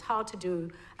going on. It's hard to do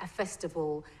a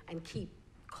festival and keep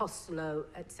costs low,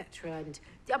 etc. And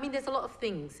I mean, there's a lot of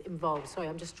things involved. Sorry,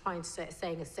 I'm just trying to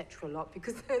saying etc. a lot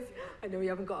because I know we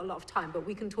haven't got a lot of time, but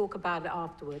we can talk about it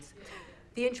afterwards.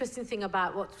 The interesting thing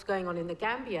about what's going on in the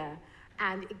Gambia,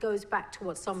 and it goes back to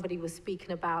what somebody was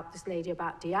speaking about, this lady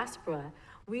about diaspora.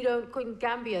 We don't, in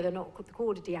Gambia, they're not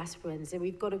called diasporans, and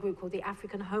we've got a group called the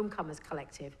African Homecomers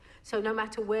Collective. So no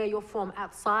matter where you're from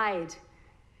outside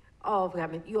of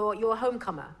Gambia, you're a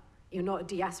homecomer. You're not a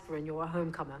diasporan, you're a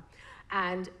homecomer.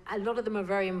 And a lot of them are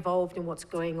very involved in what's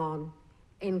going on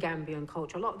in Gambian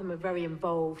culture. A lot of them are very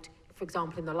involved, for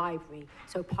example, in the library.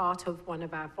 So part of one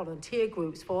of our volunteer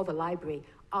groups for the library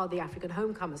are the African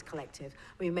Homecomers Collective.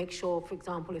 We make sure, for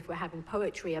example, if we're having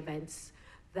poetry events,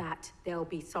 that there'll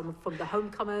be some from the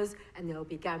homecomers and there'll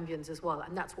be Gambians as well.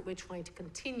 And that's what we're trying to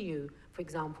continue, for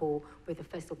example, with the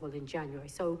festival in January.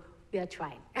 So we are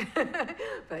trying.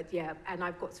 But yeah, and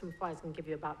I've got some slides I can give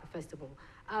you about the festival.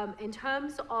 In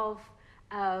terms of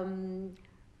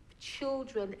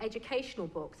children, educational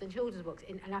books and children's books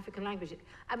in African language,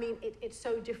 I mean, it's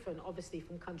so different, obviously,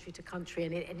 from country to country,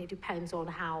 and it depends on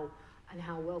how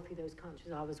wealthy those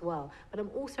countries are as well. But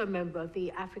I'm also a member of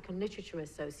the African Literature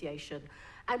Association,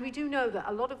 and we do know that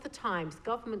a lot of the times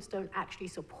governments don't actually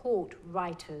support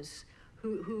writers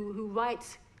who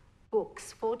write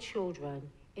books for children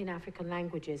in African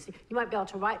languages. You might be able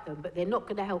to write them, but they're not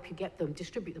going to help you get them,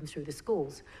 distribute them through the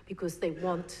schools, because they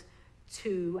want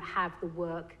to have the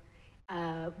work,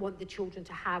 want the children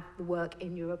to have the work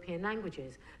in European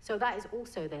languages. So that is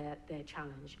also their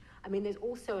challenge. I mean, there's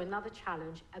also another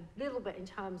challenge, a little bit in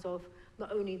terms of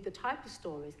not only the type of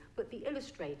stories, but the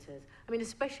illustrators. I mean,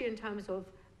 especially in terms of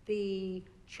the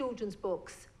children's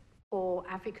books for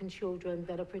African children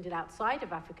that are printed outside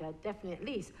of Africa, definitely at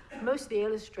least, most of the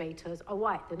illustrators are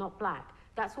white, they're not black.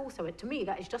 That's also, to me,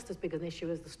 that is just as big an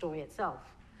issue as the story itself.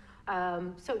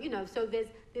 So, you know, so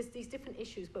there's these different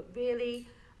issues, but really,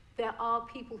 there are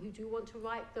people who do want to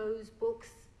write those books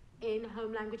in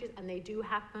home languages, and they do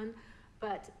happen,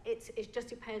 but it just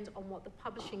depends on what the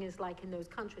publishing is like in those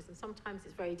countries, and sometimes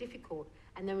it's very difficult,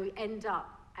 and then we end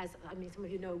up, as I mean, some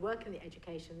of you know, work in the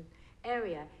education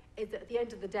area, is that at the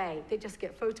end of the day, they just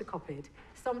get photocopied.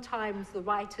 Sometimes the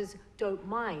writers don't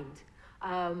mind.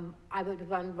 I would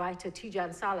run writer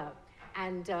Tijan Salah,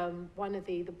 and one of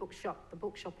the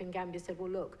bookshop in Gambia said, well,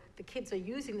 look, the kids are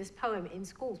using this poem in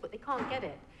schools, but they can't get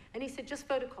it. And he said, just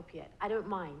photocopy it. I don't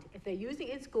mind. If they're using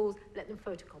it in schools, let them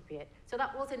photocopy it. So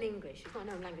that was in English. It's not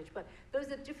known language. But those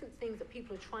are different things that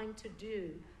people are trying to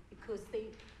do, because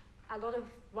a lot of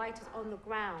writers on the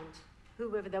ground,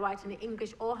 whoever they're writing in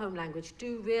English or home language,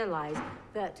 do realize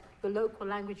that the local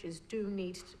languages do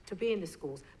need to be in the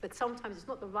schools. But sometimes it's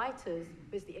not the writers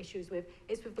with the issues with,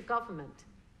 it's with the government.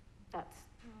 That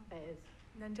is.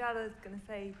 Nanjala is going to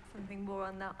say something more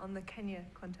on that, on the Kenya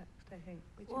context, I think,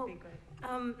 which would be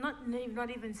great.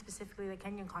 Not even specifically the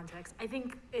Kenyan context. I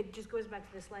think it just goes back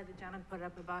to the slide that Janet put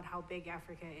up about how big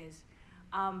Africa is.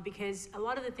 Because a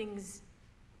lot of the things,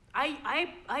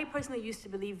 I personally used to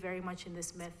believe very much in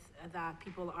this myth that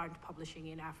people aren't publishing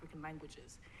in African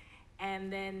languages.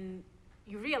 And then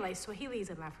you realize Swahili is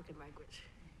an African language.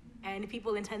 And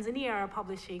people in Tanzania are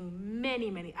publishing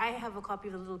many. I have a copy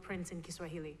of The Little Prince in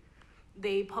Kiswahili.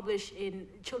 They publish in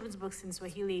children's books in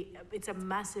Swahili. It's a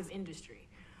massive industry.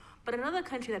 But another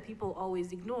country that people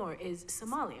always ignore is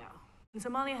Somalia. And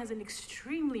Somalia has an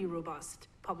extremely robust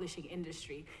publishing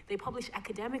industry. They publish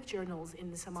academic journals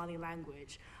in the Somali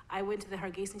language. I went to the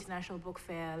Hargeisa International Book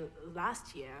Fair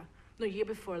year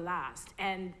before last,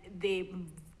 and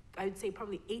I would say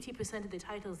probably 80% of the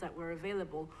titles that were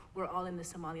available were all in the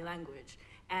Somali language.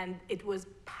 And it was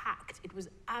packed. It was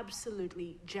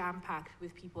absolutely jam-packed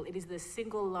with people. It is the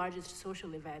single largest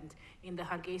social event in the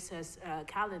Hargeisa's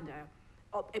calendar.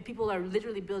 People are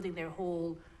literally building their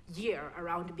whole year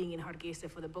around being in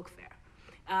Hargeisa for the book fair.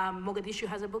 Mogadishu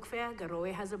has a book fair,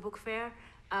 Garowe has a book fair,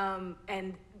 and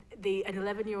an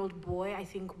 11-year-old boy, I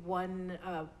think, won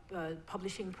a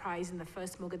publishing prize in the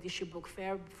first Mogadishu book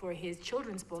fair for his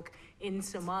children's book in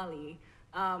Somali,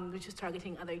 which is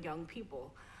targeting other young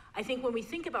people. I think when we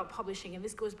think about publishing, and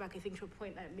this goes back, I think, to a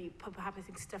point that perhaps I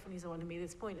think Stephanie's the one who made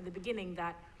this point in the beginning,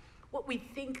 that what we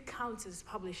think counts as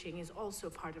publishing is also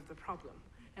part of the problem.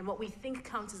 And what we think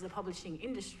counts as a publishing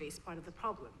industry is part of the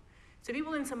problem. So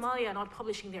people in Somalia are not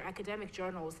publishing their academic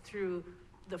journals through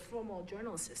the formal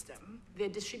journal system. They're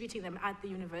distributing them at the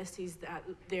universities that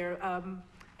they're,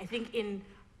 I think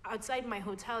outside my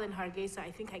hotel in Hargeisa,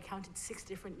 I think I counted 6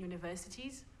 different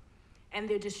universities. And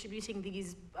they're distributing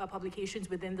these publications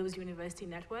within those university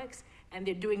networks, and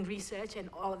they're doing research and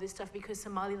all of this stuff because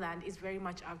Somaliland is very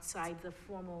much outside the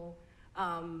formal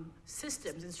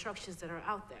systems and structures that are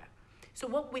out there. So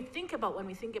what we think about when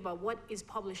we think about what is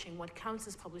publishing, what counts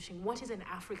as publishing, what is an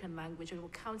African language, or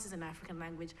what counts as an African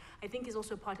language, I think is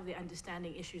also part of the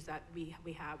understanding issues that we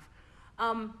have.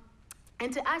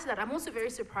 And to add to that, I'm also very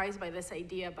surprised by this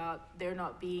idea about there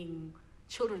not being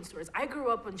children's stories. I grew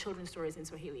up on children's stories in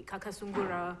Swahili, Kaka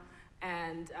Sungura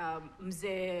and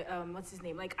Mzee, what's his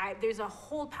name? There's a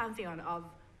whole pantheon of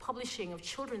publishing of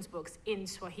children's books in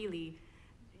Swahili.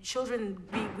 Children,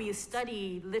 we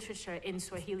study literature in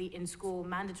Swahili in school,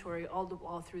 mandatory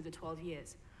all through the 12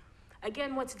 years.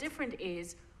 Again, what's different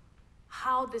is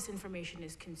how this information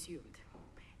is consumed.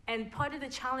 And part of the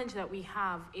challenge that we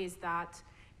have is that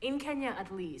in Kenya,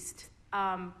 at least,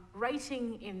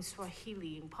 writing in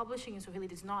Swahili and publishing in Swahili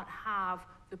does not have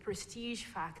the prestige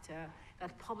factor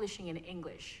that publishing in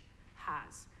English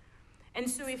has. And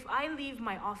so if I leave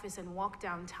my office and walk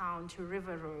downtown to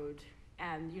River Road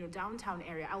and downtown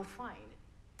area, I'll find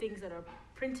things that are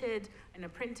printed in a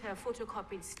printer,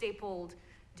 photocopied, stapled,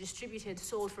 distributed,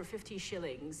 sold for 50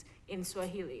 shillings in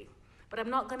Swahili. But I'm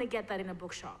not gonna get that in a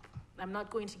bookshop. I'm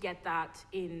not going to get that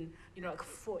in,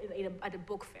 at a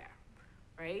book fair,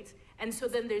 right? And so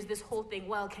then there's this whole thing,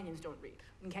 well, Kenyans don't read,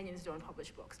 and Kenyans don't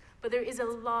publish books. But there is a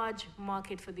large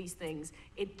market for these things.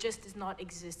 It just does not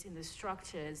exist in the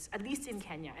structures, at least in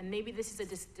Kenya. And maybe this is a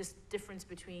difference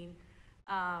between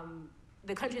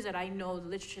the countries that I know, the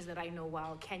literatures that I know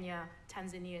well, Kenya,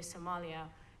 Tanzania, Somalia,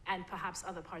 and perhaps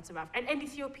other parts of Africa, and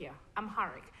Ethiopia,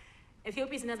 Amharic.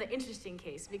 Ethiopia is another interesting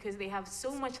case because they have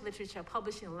so much literature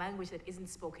published in a language that isn't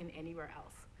spoken anywhere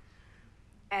else.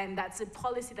 And that's a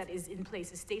policy that is in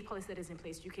place, a state policy that is in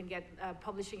place. You can get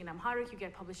publishing in Amharic, you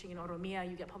get publishing in Oromia,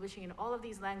 you get publishing in all of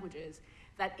these languages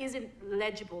that isn't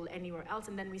legible anywhere else.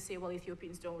 And then we say, well,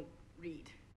 Ethiopians don't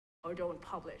read or don't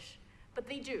publish. But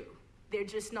they do. They're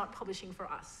just not publishing for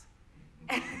us.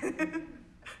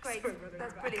 Great,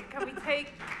 that's brilliant. Can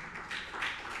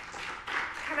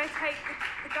I take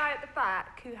the guy at the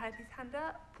back who had his hand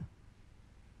up?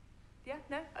 Yeah,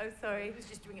 no? Oh, sorry. He was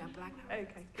just doing a black.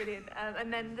 Okay, brilliant.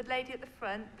 And then the lady at the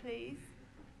front, please.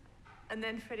 And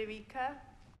then Frederica.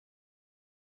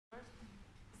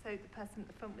 So the person at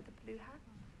the front with the blue hat.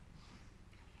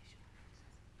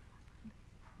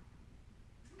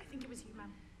 I think it was you,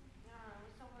 ma'am.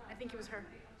 I think it was her.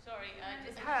 Sorry,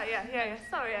 It's her, yeah.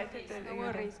 Sorry, I did that. No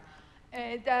worries.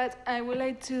 That I would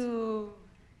like to.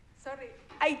 Sorry,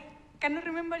 I cannot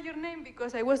remember your name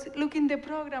because I was looking the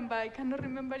program, but I cannot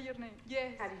remember your name.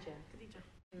 Yes. Kadija.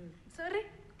 Sorry?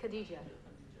 Kadija.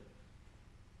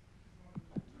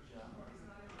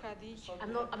 Kadija.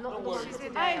 I'm not on the one for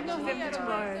today. I'm not here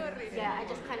tomorrow. Yeah, I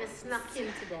just kind of snuck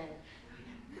in today.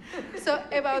 So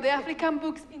about the African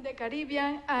books in the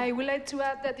Caribbean, I would like to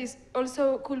add that it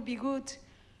also could be good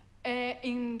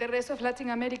in the rest of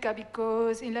Latin America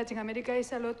because in Latin America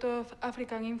is a lot of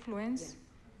African influence. Yes.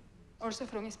 Also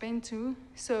from Spain too.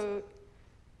 So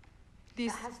That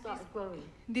has started growing.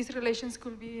 these relations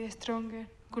could be stronger,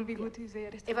 could be good if they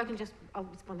are If I can just, I'll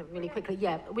respond really quickly.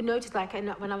 Yeah, we noticed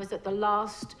when I was at the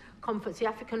last conference, the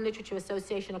African Literature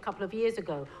Association a couple of years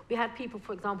ago, we had people,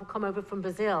 for example, come over from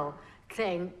Brazil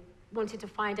wanted to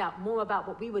find out more about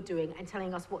what we were doing and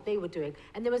telling us what they were doing.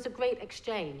 And there was a great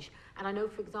exchange. And I know,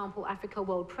 for example, Africa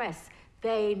World Press,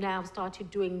 they now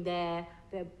started doing their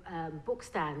book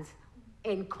stands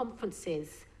in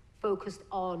conferences focused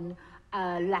on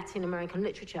Latin American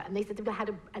literature, and they said they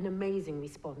had an amazing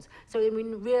response. So we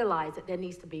realized that there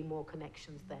needs to be more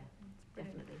connections there,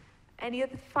 definitely. Any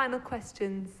other final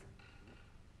questions?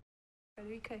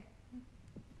 Federico?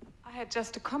 I had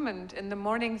just a comment. In the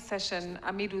morning session,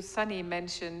 Amidou Sani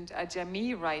mentioned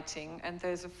Ajami writing, and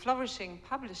there's a flourishing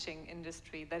publishing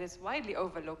industry that is widely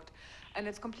overlooked, and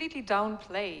it's completely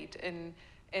downplayed in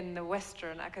the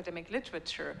Western academic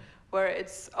literature, where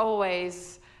it's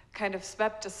always kind of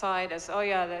swept aside as, oh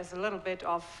yeah, there's a little bit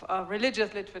of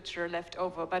religious literature left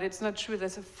over, but it's not true.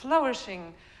 There's a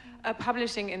flourishing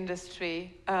publishing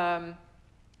industry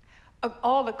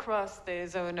all across the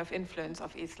zone of influence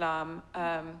of Islam.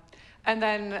 And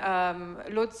then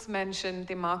Lutz mentioned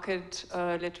the market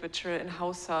literature in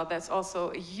Hausa. That's also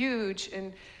a huge,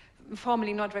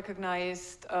 formerly not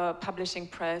recognized publishing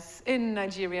press in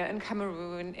Nigeria, in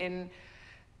Cameroon, in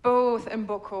both in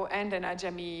Boko and in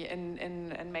Ajami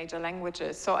in major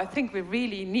languages. So I think we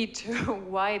really need to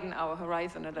widen our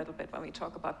horizon a little bit when we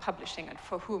talk about publishing and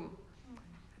for whom.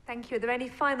 Thank you. Are there any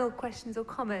final questions or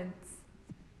comments?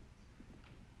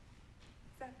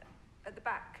 At the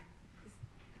back.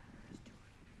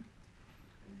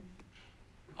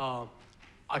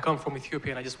 I come from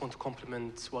Ethiopia, and I just want to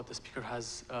compliment what the speaker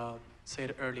has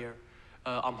said earlier.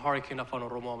 Amharic and Afan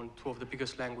Oromo, two of the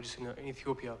biggest languages in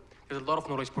Ethiopia. There's a lot of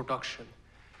knowledge production,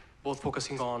 both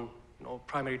focusing on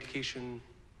primary education,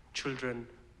 children,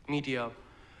 media.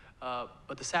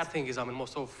 But the sad thing is,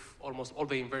 almost all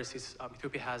the universities,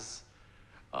 Ethiopia has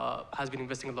been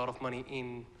investing a lot of money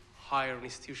in higher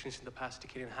institutions in the past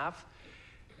decade and a half.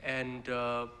 And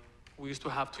we used to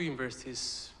have 2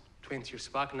 universities 20 years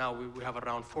back. Now we have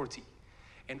around 40.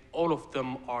 And all of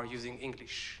them are using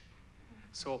English.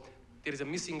 So there is a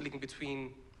missing link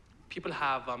between people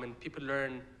people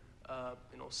learn,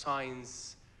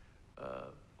 science,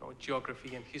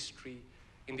 geography and history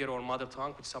in their own mother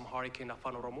tongue, which is Amharic and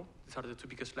Afan Oromo. These are the two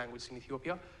biggest languages in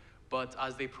Ethiopia. But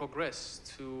as they progress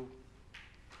to,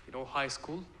 high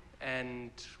school,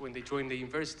 and when they join the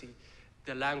university,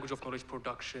 the language of knowledge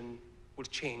production will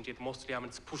change.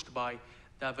 It's pushed by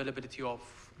the availability of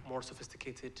more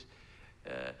sophisticated.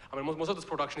 Most of this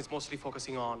production is mostly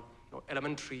focusing on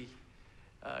elementary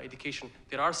education.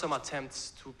 There are some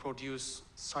attempts to produce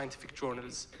scientific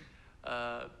journals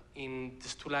in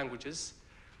these two languages,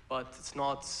 but it's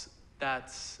not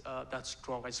that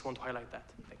strong. I just want to highlight that.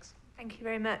 Thanks. Thank you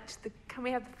very much. Can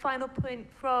we have the final point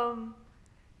from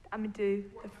Amadou,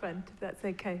 the front, if that's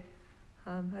okay,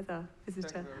 as our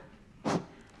visitor?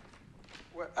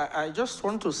 Well, I just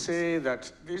want to say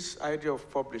that this idea of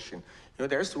publishing,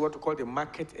 there is what we call the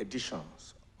market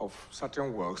editions of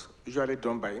certain works, usually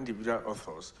done by individual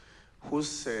authors,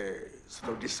 whose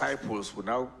sort of disciples will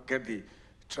now get the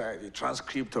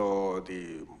transcript or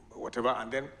the whatever,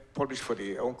 and then publish for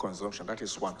their own consumption. That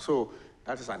is one. So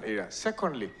that is an area.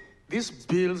 Secondly, this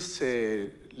builds a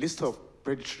list of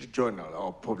predatory journal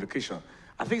or publication.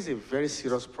 I think it's a very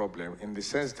serious problem in the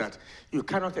sense that you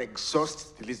cannot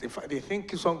exhaust the list. In fact, the thing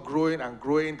keeps on growing and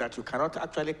growing that you cannot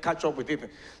actually catch up with it.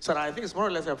 So I think it's more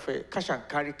or less of a cash and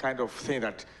carry kind of thing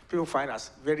that people find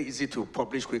as very easy to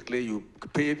publish quickly. You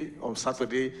pay on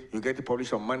Saturday, you get it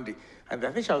published on Monday. And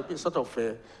I think there should be sort of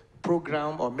a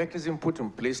program or mechanism put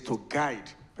in place to guide,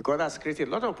 because that's created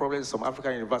a lot of problems in some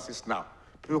African universities now.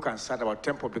 People can start about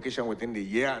 10 publications within the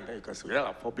year, and then you can say, well,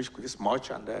 I published this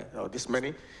much and this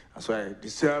many, and so I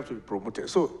deserve to be promoted.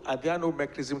 So are there no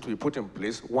mechanism to be put in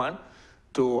place? One,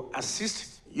 to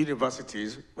assist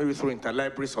universities, maybe through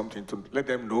interlibrary something, to let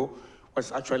them know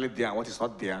what's actually there and what is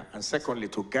not there. And secondly,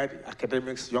 to guide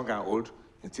academics, young and old,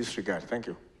 in this regard. Thank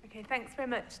you. Okay, thanks very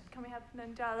much. Can we have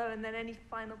Nanjala and then any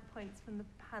final points from the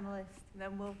panelists, and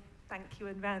then we'll thank you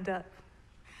and round up.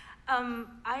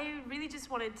 I really just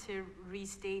wanted to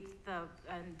restate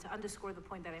and to underscore the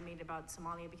point that I made about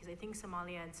Somalia, because I think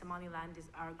Somalia and Somaliland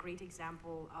are a great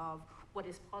example of what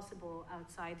is possible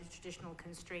outside the traditional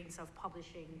constraints of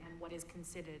publishing and what is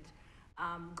considered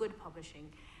good publishing.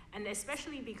 And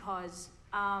especially because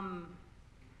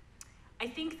I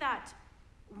think that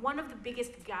one of the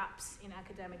biggest gaps in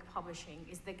academic publishing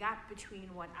is the gap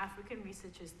between what African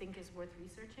researchers think is worth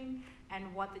researching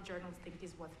and what the journals think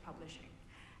is worth publishing.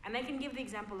 And I can give the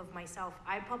example of myself.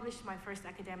 I published my first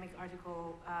academic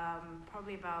article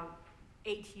probably about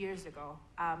 8 years ago,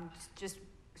 just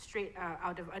straight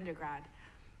out of undergrad.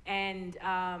 And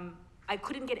I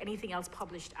couldn't get anything else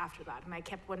published after that. And I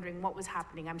kept wondering what was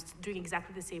happening. I'm doing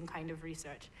exactly the same kind of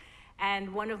research.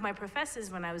 And one of my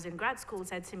professors when I was in grad school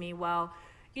said to me, well,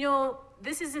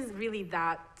 this isn't really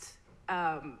that,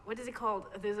 what is it called?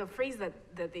 There's a phrase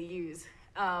that they use,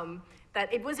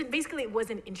 that it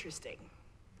wasn't interesting.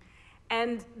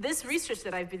 And this research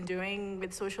that I've been doing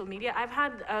with social media, I've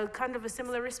had a kind of a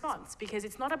similar response, because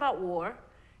it's not about war,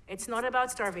 it's not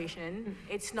about starvation,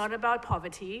 it's not about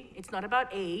poverty, it's not about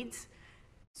AIDS.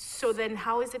 So then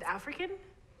how is it African?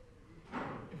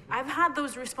 I've had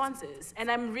those responses, and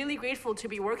I'm really grateful to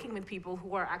be working with people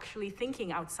who are actually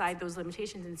thinking outside those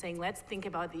limitations and saying, let's think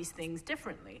about these things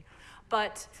differently.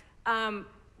 But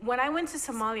when I went to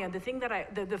Somalia,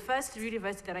 the first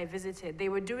university that I visited, they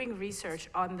were doing research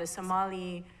on the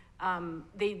Somali,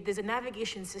 there's a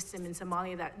navigation system in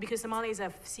Somalia because Somalia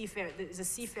is a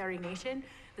seafaring nation.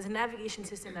 There's a navigation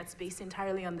system that's based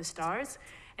entirely on the stars.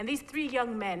 And these 3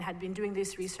 young men had been doing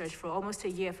this research for almost a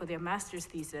year for their master's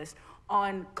thesis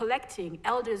on collecting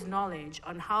elders' knowledge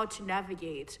on how to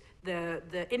navigate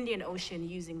the Indian Ocean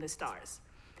using the stars.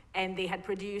 And they had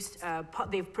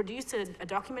they've produced a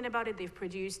document about it, they've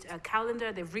produced a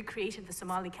calendar, they've recreated the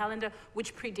Somali calendar,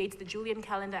 which predates the Julian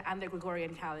calendar and the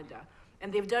Gregorian calendar.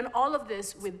 And they've done all of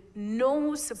this with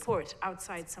no support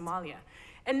outside Somalia.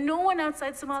 And no one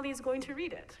outside Somalia is going to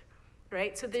read it,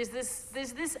 right? So there's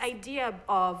this idea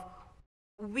of,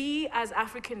 we as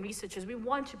African researchers, we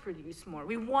want to produce more,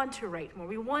 we want to write more,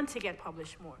 we want to get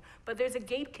published more. But there's a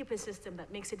gatekeeper system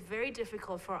that makes it very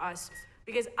difficult for us,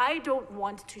 because I don't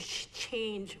want to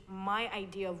change my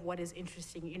idea of what is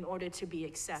interesting in order to be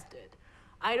accepted.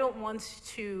 I don't want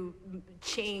to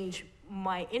change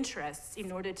my interests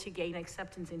in order to gain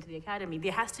acceptance into the academy.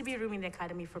 There has to be room in the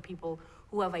academy for people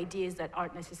who have ideas that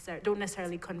don't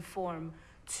necessarily conform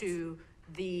to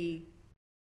the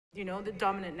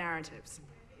dominant narratives.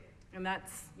 And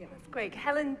that's great.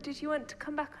 Helen, did you want to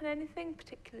come back on anything,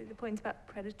 particularly the point about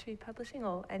predatory publishing,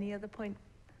 or any other point?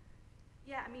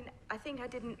 Yeah, I mean, I think I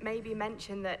didn't maybe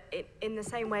mention that in the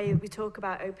same way we talk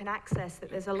about open access, that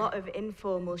there's a lot of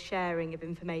informal sharing of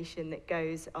information that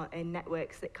goes on in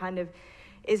networks that kind of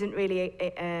isn't really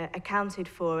accounted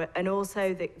for, and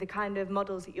also the kind of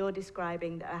models that you're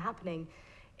describing that are happening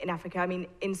in Africa. I mean,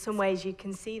 in some ways you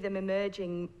can see them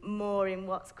emerging more in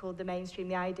what's called the mainstream,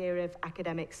 the idea of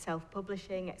academics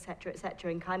self-publishing, et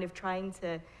cetera, and kind of trying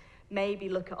to maybe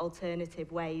look at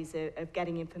alternative ways of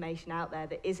getting information out there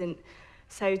that isn't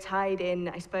so tied in,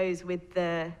 I suppose, with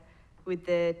the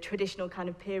traditional kind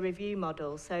of peer review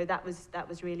model. So that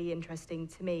was really interesting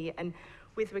to me. And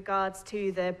with regards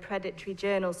to the predatory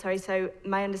journal, so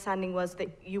my understanding was that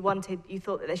you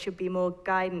thought that there should be more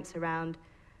guidance around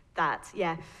that,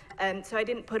 yeah. So I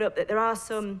didn't put up that there are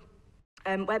some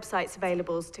websites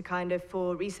available to kind of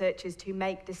for researchers to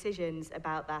make decisions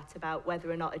about that, about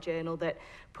whether or not a journal that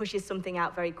pushes something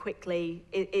out very quickly,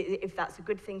 if that's a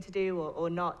good thing to do or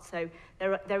not. So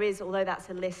there is, although that's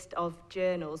a list of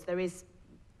journals, there is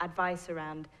advice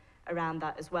around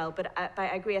that as well. But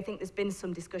I agree, I think there's been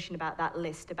some discussion about that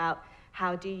list, about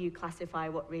how do you classify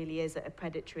what really is a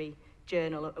predatory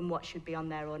journal and what should be on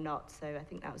there or not. So I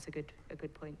think that was a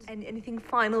good point. And anything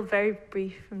final, very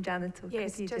brief from Janet or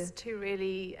Yes, Kadija? just to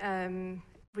really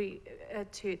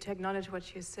to acknowledge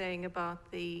what you're saying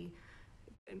about the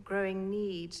growing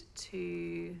need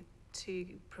to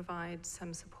provide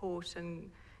some support and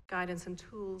guidance and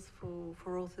tools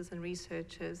for authors and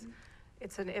researchers.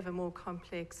 It's an ever more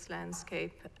complex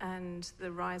landscape, and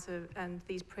the rise of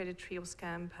these predatory or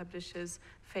scam publishers,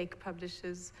 fake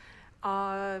publishers,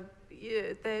 are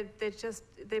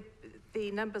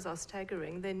the numbers are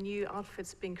staggering. There are new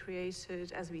outfits being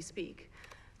created as we speak,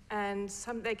 and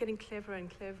they're getting cleverer and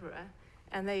cleverer,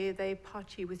 and they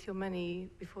part you with your money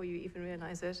before you even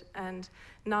realize it. And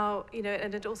now,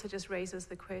 and it also just raises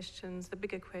the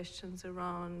bigger questions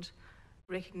around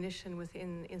recognition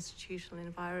within institutional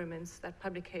environments, that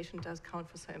publication does count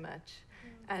for so much.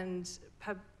 And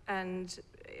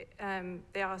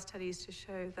there are studies to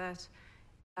show that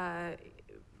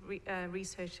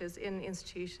researchers in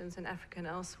institutions in Africa and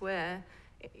elsewhere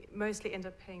mostly end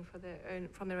up paying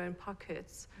from their own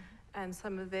pockets, and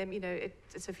some of them,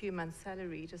 it's a few months'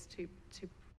 salary just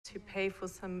to pay for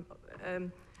some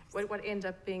what end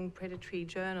up being predatory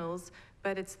journals,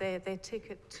 but it's their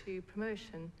ticket to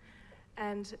promotion.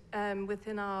 And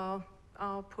within our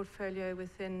portfolio,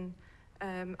 within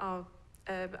our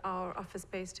office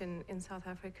based in South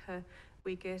Africa,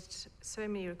 we get so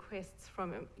many requests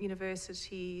from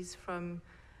universities, from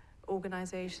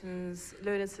organizations,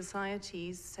 learned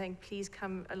societies, saying please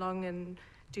come along and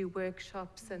do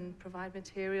workshops and provide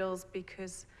materials,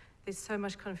 because there's so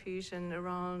much confusion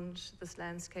around this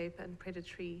landscape and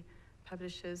predatory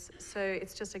publishers. So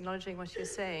it's just acknowledging what you're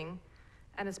saying,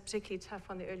 and it's particularly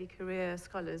tough on the early career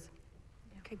scholars.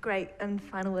 Okay, great. And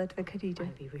final word for Kadija. I'll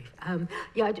be brief.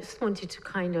 Yeah, I just wanted to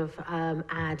kind of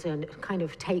add and kind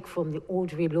of take from the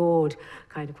Audre Lorde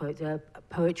kind of quote,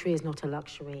 poetry is not a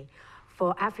luxury.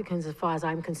 For Africans, as far as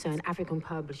I'm concerned, African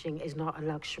publishing is not a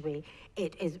luxury.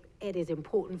 It is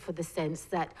important for the sense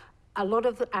that a lot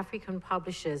of the African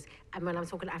publishers, and when I'm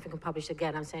talking African publishers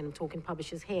again, I'm talking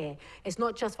publishers here, it's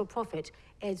not just for profit,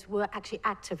 we're actually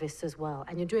activists as well,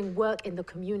 and you're doing work in the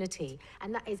community,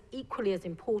 and that is equally as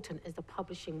important as the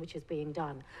publishing which is being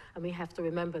done, and we have to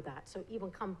remember that. So even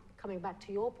coming back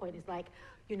to your point, it's like,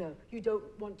 you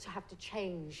don't want to have to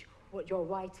change what you're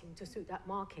writing to suit that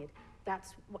market.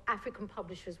 That's what African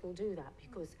publishers will do, that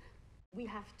because we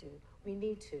have to, we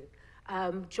need to.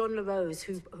 John LaRose,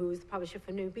 who is the publisher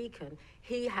for New Beacon,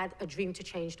 he had a dream to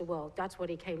change the world. That's what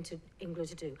he came to England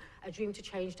to do, a dream to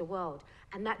change the world.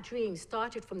 And that dream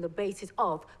started from the basis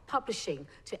of publishing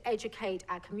to educate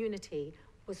our community,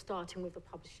 was starting with the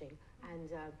publishing. And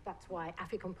that's why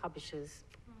African publishers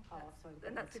are so important.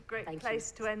 And that's a great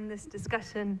place to end this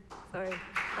discussion. Sorry.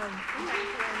 Thank you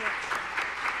very much.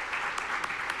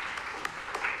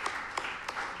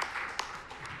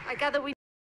 I gather we